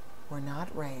were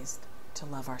not raised to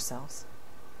love ourselves.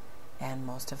 And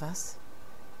most of us,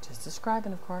 just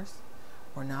describing of course,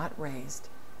 were not raised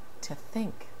to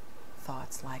think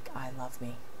thoughts like I love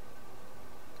me,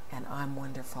 and I'm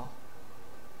wonderful,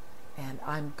 and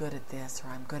I'm good at this,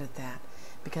 or I'm good at that.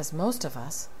 Because most of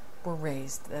us were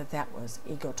raised that was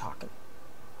ego talking.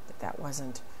 That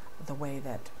wasn't the way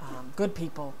that good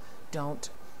people don't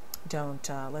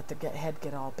let the head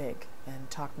get all big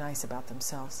and talk nice about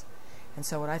themselves. And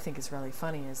so what I think is really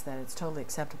funny is that it's totally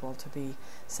acceptable to be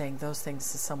saying those things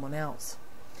to someone else,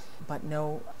 but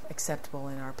no acceptable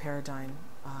in our paradigm,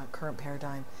 current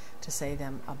paradigm, to say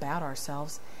them about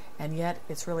ourselves. And yet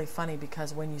it's really funny,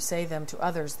 because when you say them to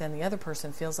others, then the other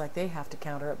person feels like they have to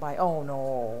counter it by, oh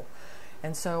no.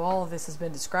 And so all of this has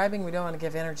been describing. We don't want to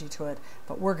give energy to it,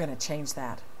 but we're going to change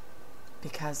that,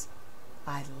 because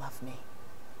I love me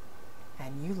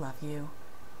and you love you,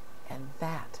 and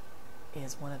that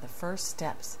is one of the first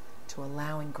steps to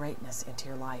allowing greatness into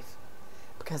your life.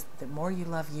 Because the more you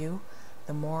love you,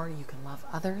 the more you can love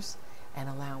others and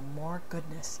allow more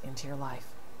goodness into your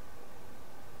life.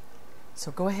 So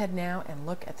go ahead now and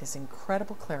look at this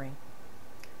incredible clearing,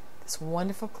 this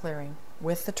wonderful clearing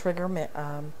with the trigger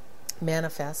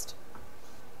manifest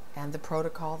and the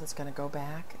protocol that's going to go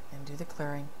back and do the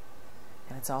clearing.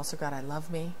 And it's also got I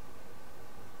love me.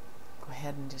 Go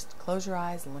ahead and just close your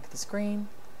eyes and look at the screen.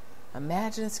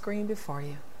 Imagine a screen before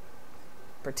you.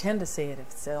 Pretend to see it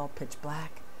if it's all pitch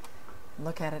black.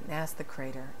 Look at it and ask the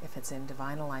Creator if it's in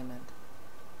divine alignment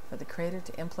for the Creator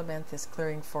to implement this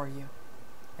clearing for you.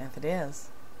 And if it is,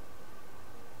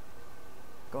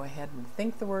 go ahead and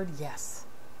think the word yes.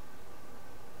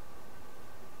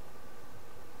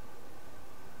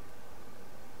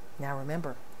 Now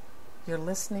remember, you're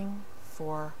listening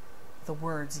for the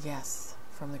words yes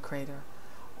from the Creator,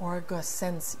 or a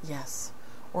sense yes,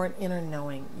 or an inner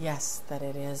knowing yes that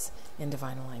it is in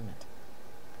divine alignment.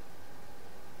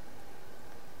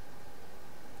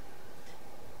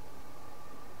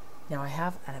 Now I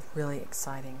have a really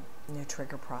exciting new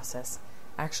trigger process,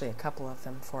 actually a couple of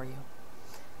them for you.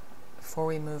 Before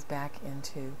we move back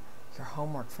into your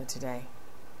homework for today,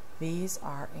 these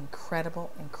are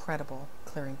incredible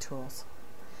clearing tools.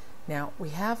 Now we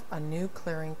have a new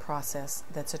clearing process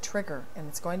that's a trigger, and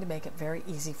it's going to make it very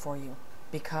easy for you,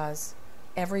 because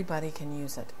everybody can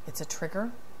use it. It's a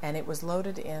trigger, and it was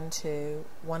loaded into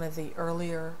one of the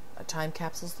earlier time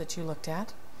capsules that you looked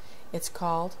at. It's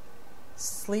called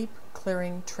Sleep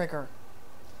Clearing Trigger.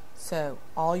 So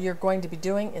all you're going to be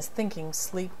doing is thinking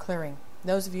sleep clearing.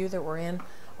 Those of you that were in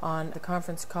on the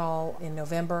conference call in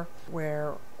November,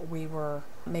 where we were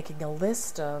making a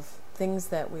list of things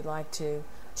that we'd like to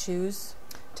choose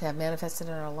to have manifested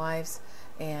in our lives,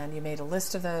 and you made a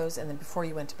list of those, and then before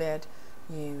you went to bed,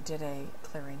 you did a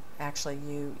clearing. Actually,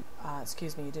 you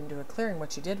didn't do a clearing.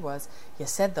 What you did was you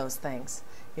said those things.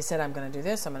 You said, I'm going to do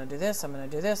this, I'm going to do this, I'm going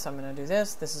to do this, I'm going to do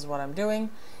this, this is what I'm doing.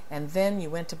 And then you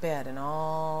went to bed, and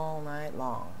all night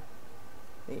long,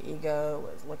 the ego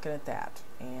was looking at that,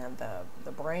 and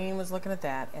the brain was looking at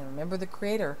that. And remember, the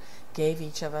Creator gave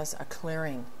each of us a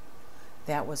clearing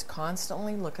that was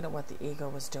constantly looking at what the ego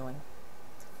was doing,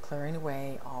 clearing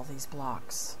away all these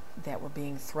blocks that were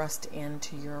being thrust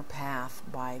into your path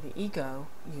by the ego,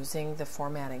 using the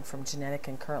formatting from genetic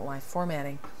and current life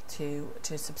formatting to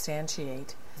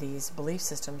substantiate these belief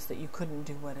systems that you couldn't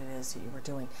do what it is that you were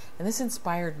doing. And this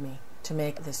inspired me to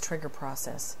make this trigger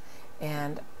process.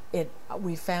 And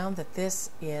we found that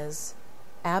this is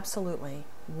absolutely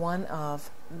one of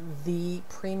the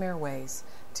premier ways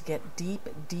to get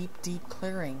deep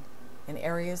clearing in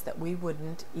areas that we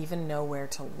wouldn't even know where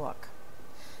to look.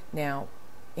 Now,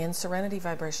 In Serenity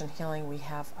Vibration Healing, we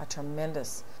have a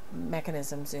tremendous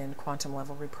mechanisms in quantum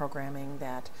level reprogramming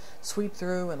that sweep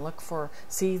through and look for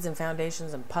seeds and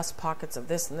foundations and pus pockets of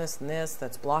this and this and this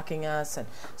that's blocking us and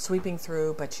sweeping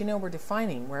through. But we're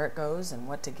defining where it goes and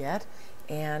what to get.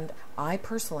 And I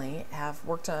personally have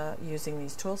worked using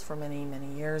these tools for many,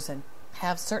 many years, and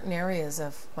have certain areas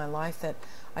of my life that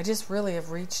I just really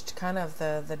have reached kind of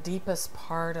the deepest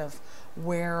part of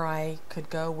where I could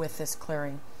go with this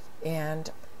clearing. And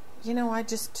I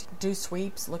just do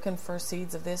sweeps looking for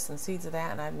seeds of this and seeds of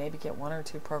that, and I'd maybe get one or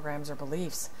two programs or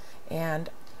beliefs. And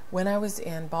when I was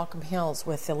in Balcom Hills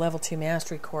with the Level 2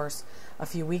 Mastery course a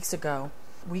few weeks ago,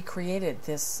 we created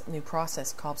this new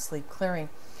process called sleep clearing,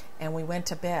 and we went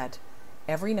to bed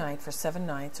every night for 7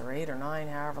 nights or 8 or 9,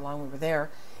 however long we were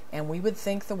there, and we would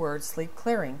think the word sleep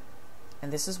clearing.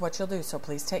 And this is what you'll do, so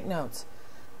please take notes.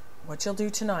 What you'll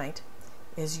do tonight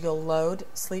is you'll load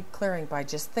sleep clearing by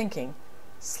just thinking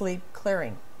sleep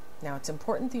clearing. Now, it's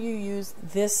important that you use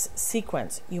this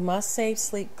sequence. You must say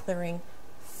sleep clearing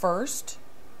first,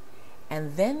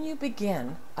 and then you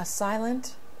begin a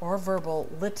silent or verbal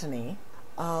litany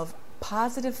of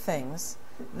positive things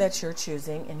that you're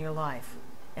choosing in your life.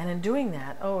 And in doing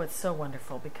that, it's so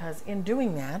wonderful, because in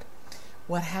doing that,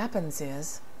 what happens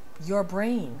is your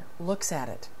brain looks at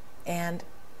it, and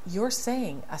you're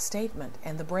saying a statement,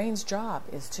 and the brain's job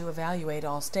is to evaluate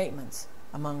all statements,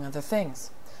 among other things.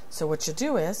 So what you'll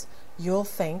do is you'll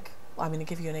think, I'm going to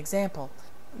give you an example.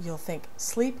 You'll think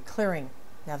sleep clearing.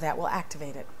 Now that will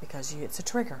activate it because it's a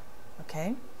trigger,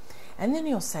 okay? And then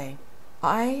you'll say,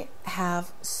 I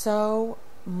have so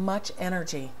much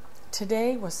energy.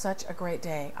 Today was such a great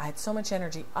day. I had so much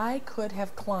energy. I could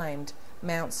have climbed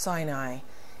Mount Sinai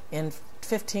in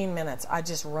 15 minutes. I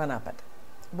just run up it.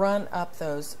 Run up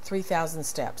those 3,000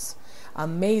 steps.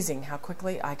 Amazing how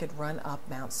quickly I could run up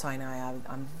Mount Sinai.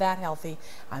 I'm that healthy.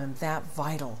 I'm that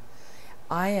vital.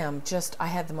 I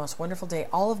had the most wonderful day.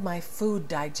 All of my food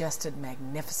digested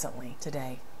magnificently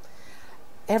today.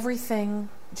 Everything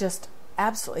just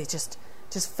absolutely just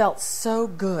felt so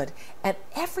good. And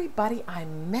everybody I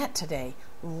met today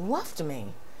loved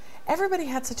me. Everybody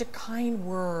had such a kind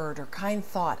word or kind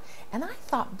thought. And I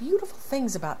thought beautiful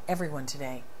things about everyone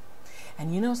today.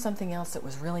 And something else that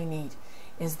was really neat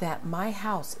is that my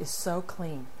house is so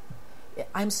clean.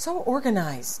 I'm so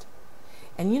organized.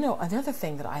 And another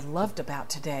thing that I loved about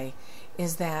today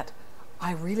is that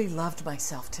I really loved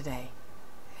myself today.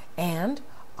 And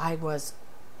I was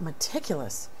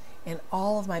meticulous in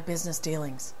all of my business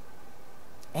dealings.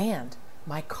 And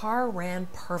my car ran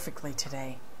perfectly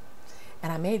today.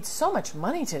 And I made so much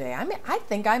money today. I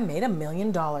think I made $1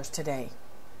 million today.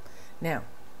 Now,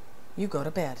 you go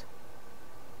to bed.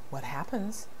 What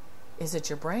happens is that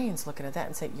your brain's looking at that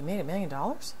and say, you made $1 million?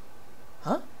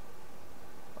 Huh?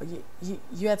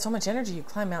 You had so much energy you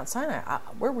climbed Mount Sinai.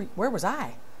 Where was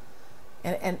I?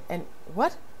 And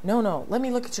what? No, let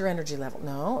me look at your energy level.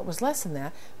 No, it was less than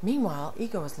that. Meanwhile,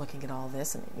 ego is looking at all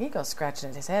this, and ego's scratching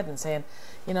at his head and saying,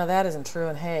 that isn't true,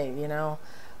 and hey,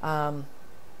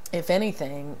 if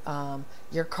anything,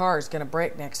 your car is going to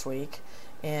break next week,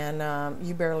 and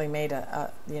you barely made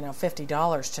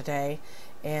 $50 today,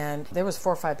 and there was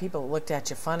 4 or 5 people that looked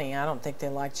at you funny. I don't think they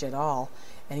liked you at all.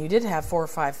 And you did have 4 or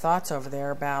 5 thoughts over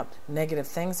there about negative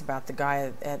things about the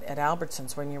guy at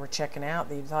Albertsons when you were checking out,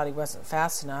 that you thought he wasn't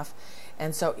fast enough.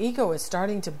 And so ego is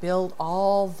starting to build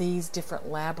all these different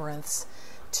labyrinths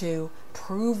to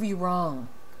prove you wrong.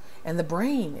 And the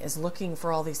brain is looking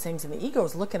for all these things, and the ego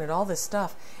is looking at all this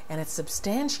stuff, and it's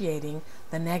substantiating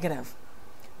the negative.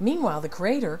 Meanwhile, the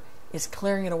creator is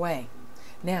clearing it away.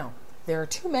 Now, there are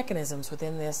 2 mechanisms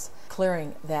within this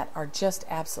clearing that are just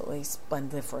absolutely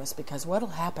splendiferous, because what will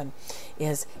happen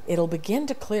is it'll begin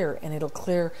to clear, and it'll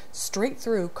clear straight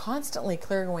through, constantly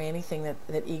clearing away anything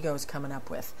that ego is coming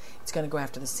up with. It's going to go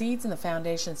after the seeds and the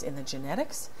foundations in the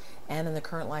genetics and in the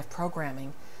current life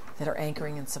programming that are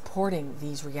anchoring and supporting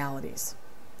these realities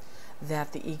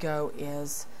that the ego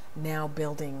is now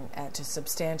building to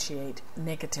substantiate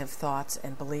negative thoughts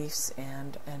and beliefs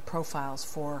and profiles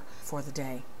for the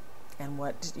day. And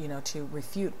to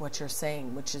refute what you're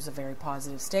saying, which is a very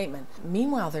positive statement.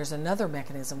 Meanwhile, there's another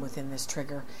mechanism within this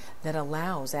trigger that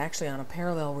allows, actually on a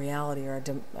parallel reality,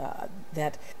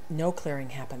 that no clearing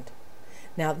happened.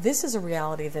 Now, this is a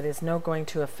reality that is not going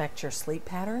to affect your sleep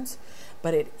patterns,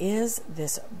 but it is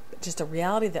just a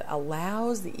reality that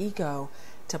allows the ego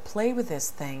to play with this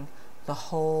thing the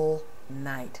whole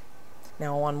night.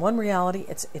 Now, on one reality,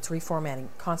 it's reformatting,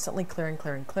 constantly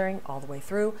clearing all the way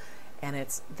through. And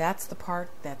that's the part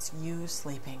that's you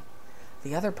sleeping.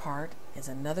 The other part is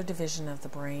another division of the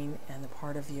brain and the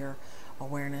part of your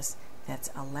awareness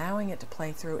that's allowing it to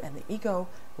play through, and the ego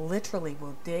literally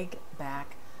will dig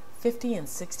back 50 and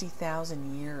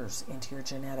 60,000 years into your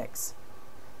genetics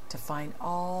to find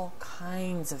all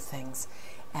kinds of things,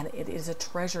 and it is a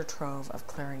treasure trove of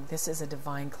clearing. This is a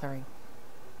divine clearing.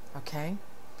 Okay?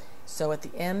 So at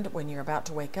the end, when you're about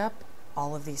to wake up,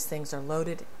 all of these things are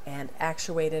loaded and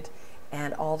actuated,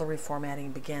 and all the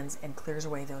reformatting begins and clears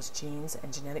away those genes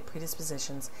and genetic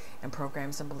predispositions and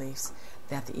programs and beliefs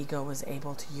that the ego was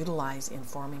able to utilize in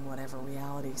forming whatever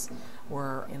realities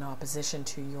were in opposition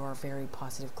to your very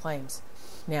positive claims.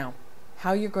 Now,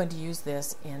 how you're going to use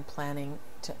this in planning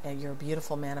your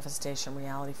beautiful manifestation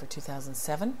reality for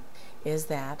 2007 is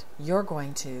that you're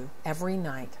going to, every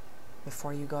night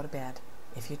before you go to bed,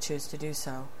 if you choose to do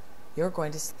so, you're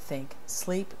going to think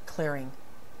sleep clearing.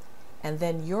 And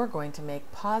then you're going to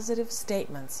make positive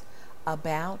statements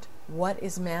about what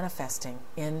is manifesting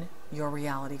in your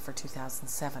reality for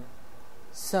 2007.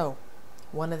 So,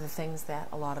 one of the things that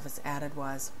a lot of us added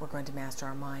was we're going to master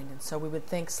our mind. And so we would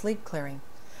think sleep clearing.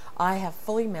 I have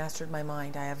fully mastered my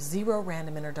mind. I have zero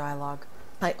random inner dialogue.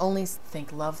 I only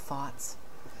think love thoughts.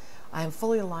 I am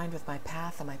fully aligned with my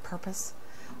path and my purpose.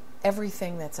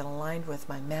 Everything that's aligned with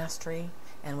my mastery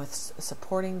and with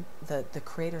supporting the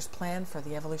Creator's plan for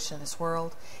the evolution of this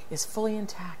world is fully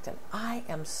intact. And I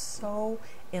am so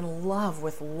in love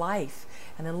with life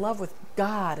and in love with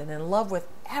God and in love with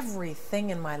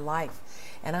everything in my life.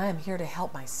 And I am here to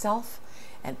help myself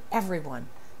and everyone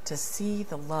to see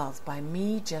the love by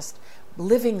me just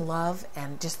living love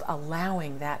and just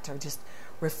allowing that to just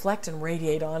reflect and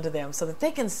radiate onto them so that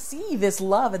they can see this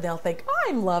love and they'll think,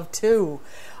 I'm loved too.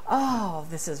 Oh,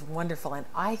 this is wonderful. And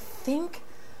I think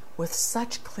with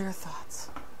such clear thoughts.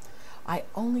 I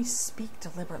only speak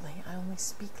deliberately. I only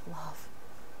speak love.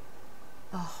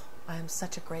 Oh, I am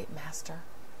such a great master.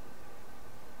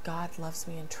 God loves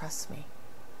me and trusts me.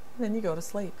 And then you go to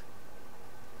sleep.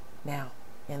 Now,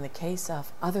 in the case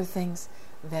of other things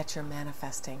that you're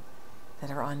manifesting that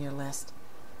are on your list,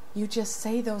 you just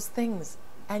say those things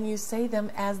and you say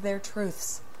them as their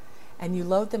truths. And you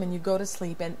load them and you go to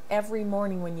sleep. And every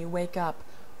morning when you wake up,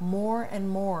 more and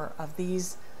more of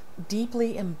these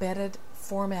deeply embedded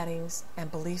formattings and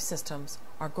belief systems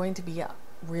are going to be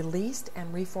released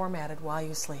and reformatted while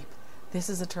you sleep. This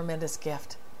is a tremendous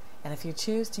gift. And if you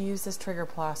choose to use this trigger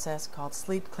process called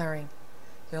sleep clearing,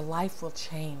 your life will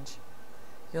change.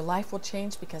 Your life will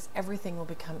change because everything will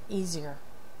become easier.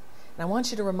 And I want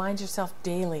you to remind yourself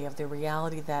daily of the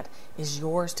reality that is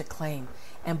yours to claim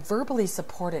and verbally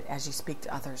support it as you speak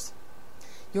to others.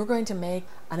 You're going to make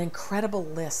an incredible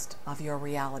list of your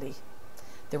reality.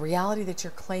 The reality that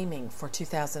you're claiming for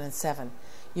 2007.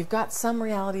 You've got some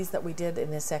realities that we did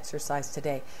in this exercise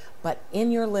today, but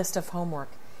in your list of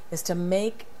homework is to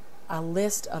make a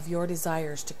list of your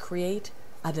desires to create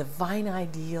a divine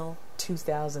ideal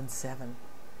 2007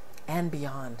 and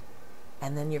beyond.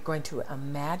 And then you're going to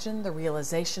imagine the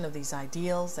realization of these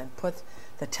ideals and put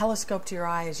the telescope to your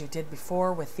eye as you did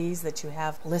before with these that you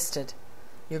have listed.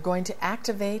 You're going to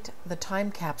activate the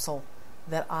time capsule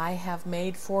that I have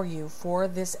made for you for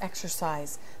this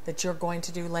exercise that you're going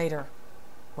to do later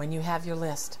when you have your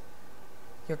list.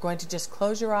 You're going to just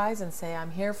close your eyes and say,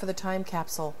 I'm here for the time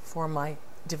capsule for my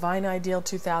Divine Ideal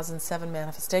 2007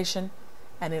 manifestation,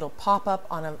 and it'll pop up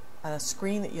on a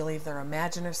screen that you'll either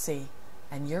imagine or see.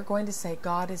 And you're going to say,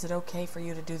 God, is it okay for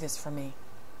you to do this for me?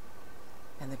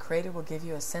 And the Creator will give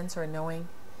you a sense or a knowing,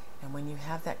 and when you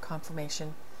have that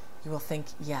confirmation, you will think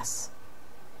yes.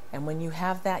 And when you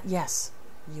have that yes,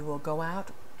 you will go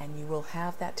out and you will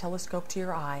have that telescope to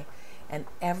your eye, and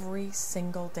every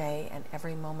single day and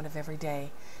every moment of every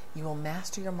day, you will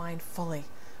master your mind fully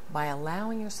by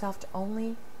allowing yourself to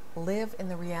only live in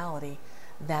the reality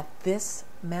that this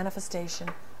manifestation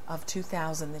of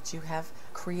 2000 that you have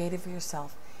created for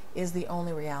yourself is the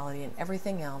only reality, and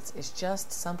everything else is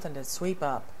just something to sweep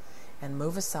up and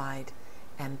move aside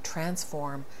and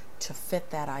transform to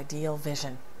fit that ideal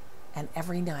vision. And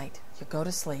every night you go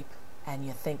to sleep and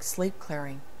you think sleep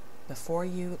clearing before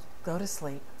you go to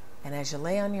sleep. And as you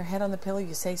lay on your head on the pillow,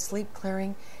 you say sleep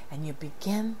clearing, and you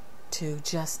begin to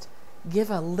just give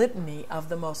a litany of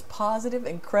the most positive,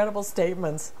 incredible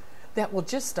statements that will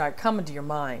just start coming to your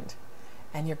mind.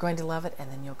 And you're going to love it,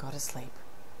 and then you'll go to sleep.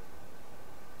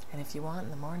 And if you want,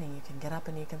 in the morning, you can get up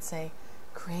and you can say,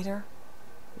 Creator,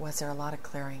 was there a lot of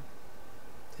clearing?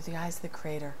 Through the eyes of the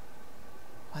Creator,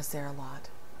 was there a lot?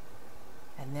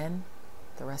 And then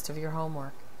the rest of your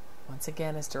homework, once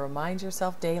again, is to remind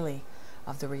yourself daily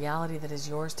of the reality that is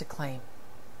yours to claim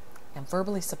and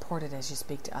verbally support it as you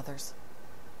speak to others.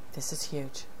 This is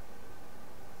huge.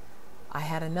 I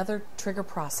had another trigger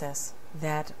process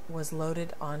that was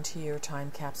loaded onto your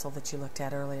time capsule that you looked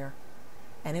at earlier,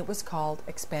 and it was called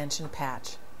Expansion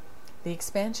Patch. The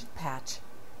Expansion Patch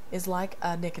is like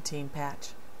a nicotine patch,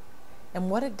 and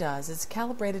what it does is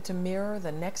calibrated to mirror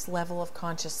the next level of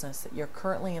consciousness that you're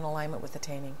currently in alignment with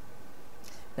attaining.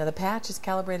 Now, the patch is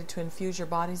calibrated to infuse your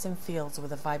bodies and fields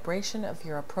with a vibration of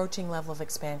your approaching level of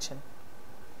expansion,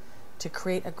 to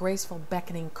create a graceful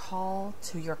beckoning call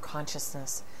to your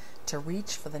consciousness to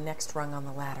reach for the next rung on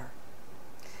the ladder.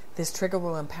 This trigger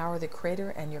will empower the Creator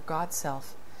and your God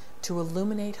Self to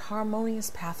illuminate harmonious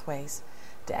pathways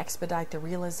to expedite the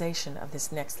realization of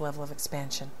this next level of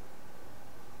expansion.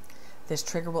 This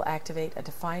trigger will activate a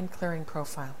defined clearing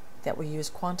profile that will use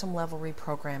quantum level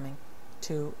reprogramming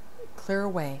to clear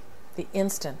away the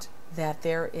instant that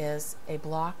there is a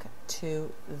block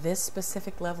to this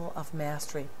specific level of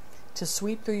mastery, to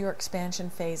sweep through your expansion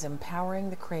phase, empowering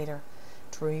the Creator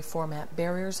to reformat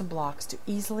barriers and blocks to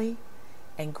easily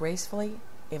and gracefully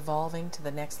evolving to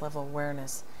the next level of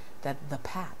awareness that the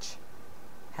patch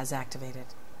has activated.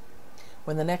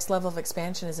 When the next level of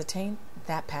expansion is attained,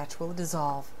 that patch will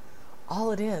dissolve.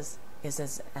 All it is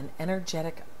as an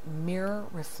energetic mirror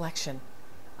reflection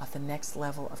of the next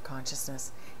level of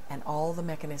consciousness, and all the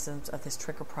mechanisms of this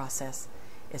trigger process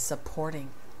is supporting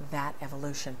that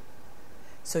evolution.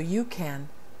 So you can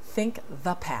think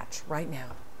the patch right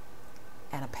now,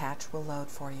 and a patch will load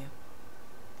for you,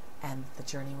 and the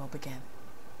journey will begin.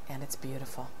 And it's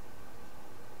beautiful.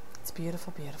 It's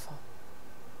beautiful, beautiful.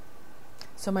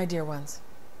 So my dear ones,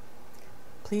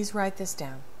 please write this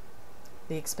down,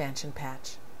 the Expansion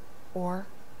Patch, or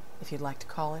if you'd like to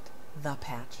call it, the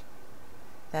patch.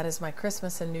 That is my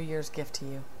Christmas and New Year's gift to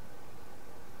you.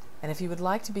 And if you would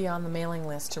like to be on the mailing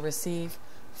list to receive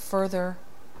further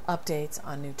updates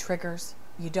on new triggers,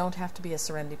 you don't have to be a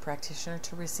Serenity practitioner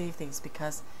to receive these,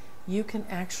 because you can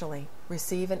actually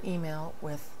receive an email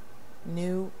with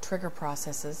new trigger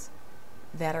processes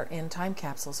that are in time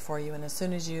capsules for you, and as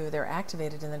soon as they're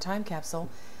activated in the time capsule,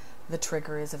 the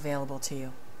trigger is available to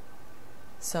you.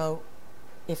 So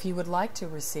if you would like to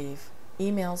receive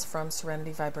emails from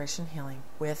Serenity Vibration Healing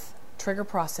with trigger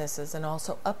processes and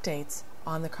also updates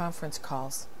on the conference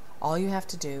calls, all you have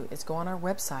to do is go on our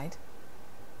website,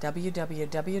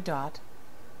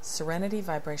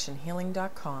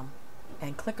 www.serenityvibrationhealing.com,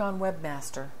 and click on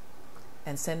Webmaster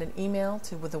and send an email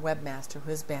with the webmaster,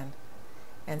 who is Ben,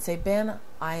 and say, Ben,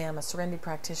 I am a Serenity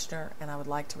practitioner and I would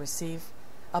like to receive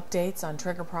updates on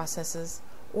trigger processes,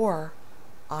 or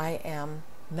I am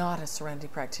not a Serenity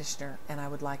practitioner and I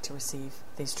would like to receive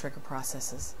these trigger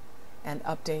processes and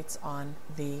updates on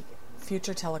the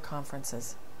future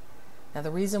teleconferences. Now,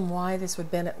 the reason why this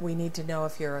would we need to know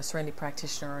if you're a Serenity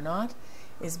practitioner or not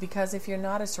is because if you're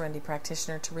not a Serenity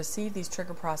practitioner, to receive these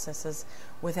trigger processes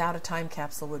without a time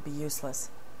capsule would be useless.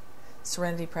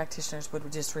 Serenity practitioners would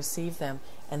just receive them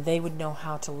and they would know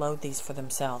how to load these for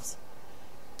themselves.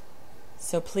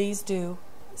 So please do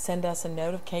send us a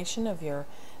notification of your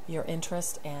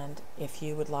interest, and if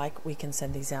you would like, we can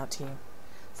send these out to you.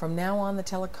 From now on, the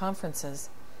teleconferences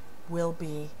will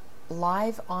be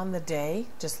live on the day,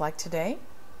 just like today,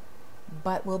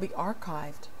 but will be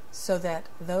archived so that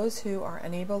those who are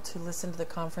unable to listen to the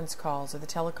conference calls or the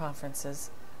teleconferences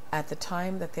at the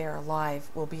time that they are live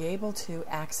will be able to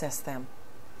access them.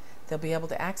 They'll be able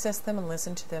to access them and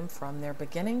listen to them from their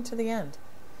beginning to the end,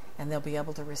 and they'll be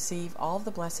able to receive all of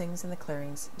the blessings and the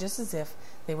clearings just as if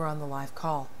they were on the live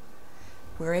call.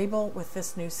 We're able, with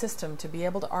this new system, to be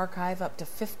able to archive up to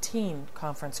 15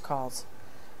 conference calls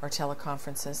or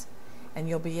teleconferences, and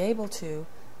you'll be able to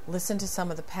listen to some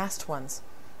of the past ones.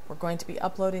 We're going to be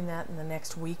uploading that in the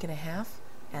next week and a half,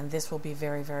 and this will be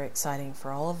very, very exciting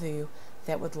for all of you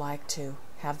that would like to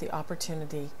have the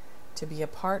opportunity to be a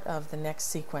part of the next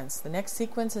sequence. The next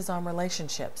sequence is on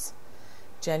relationships.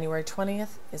 January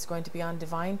 20th is going to be on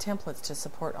divine templates to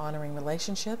support honoring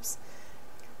relationships.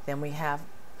 Then we have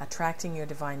attracting your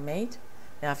divine mate.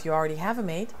 Now, if you already have a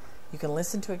mate, you can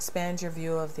listen to expand your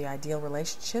view of the ideal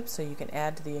relationship so you can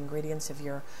add to the ingredients of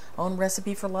your own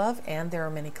recipe for love, and there are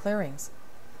many clearings.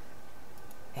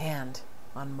 And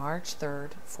on March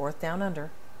 3rd, 4th Down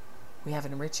Under, we have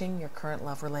enriching your current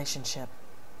love relationship.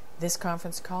 This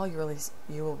conference call, you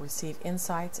will receive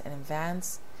insights and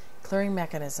advanced clearing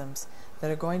mechanisms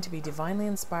that are going to be divinely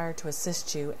inspired to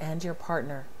assist you and your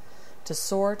partner to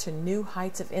soar to new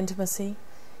heights of intimacy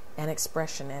and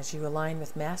expression as you align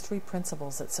with mastery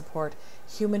principles that support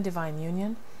human divine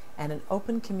union and an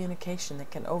open communication that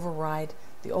can override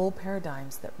the old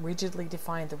paradigms that rigidly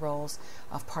define the roles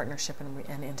of partnership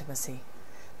and intimacy.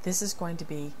 This is going to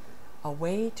be a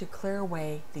way to clear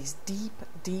away these deep,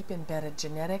 deep embedded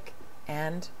genetic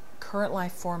and current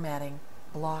life formatting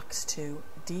blocks to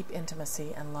deep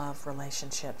intimacy and love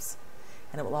relationships.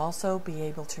 And it will also be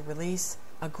able to release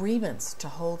agreements to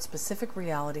hold specific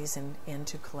realities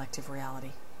into collective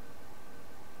reality.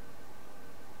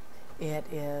 It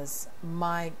is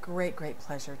my great, great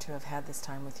pleasure to have had this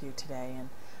time with you today, and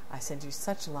I send you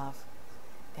such love,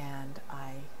 and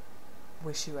I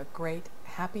wish you a great,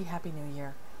 happy, happy New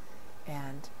Year,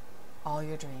 and all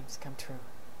your dreams come true.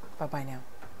 Bye-bye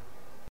now.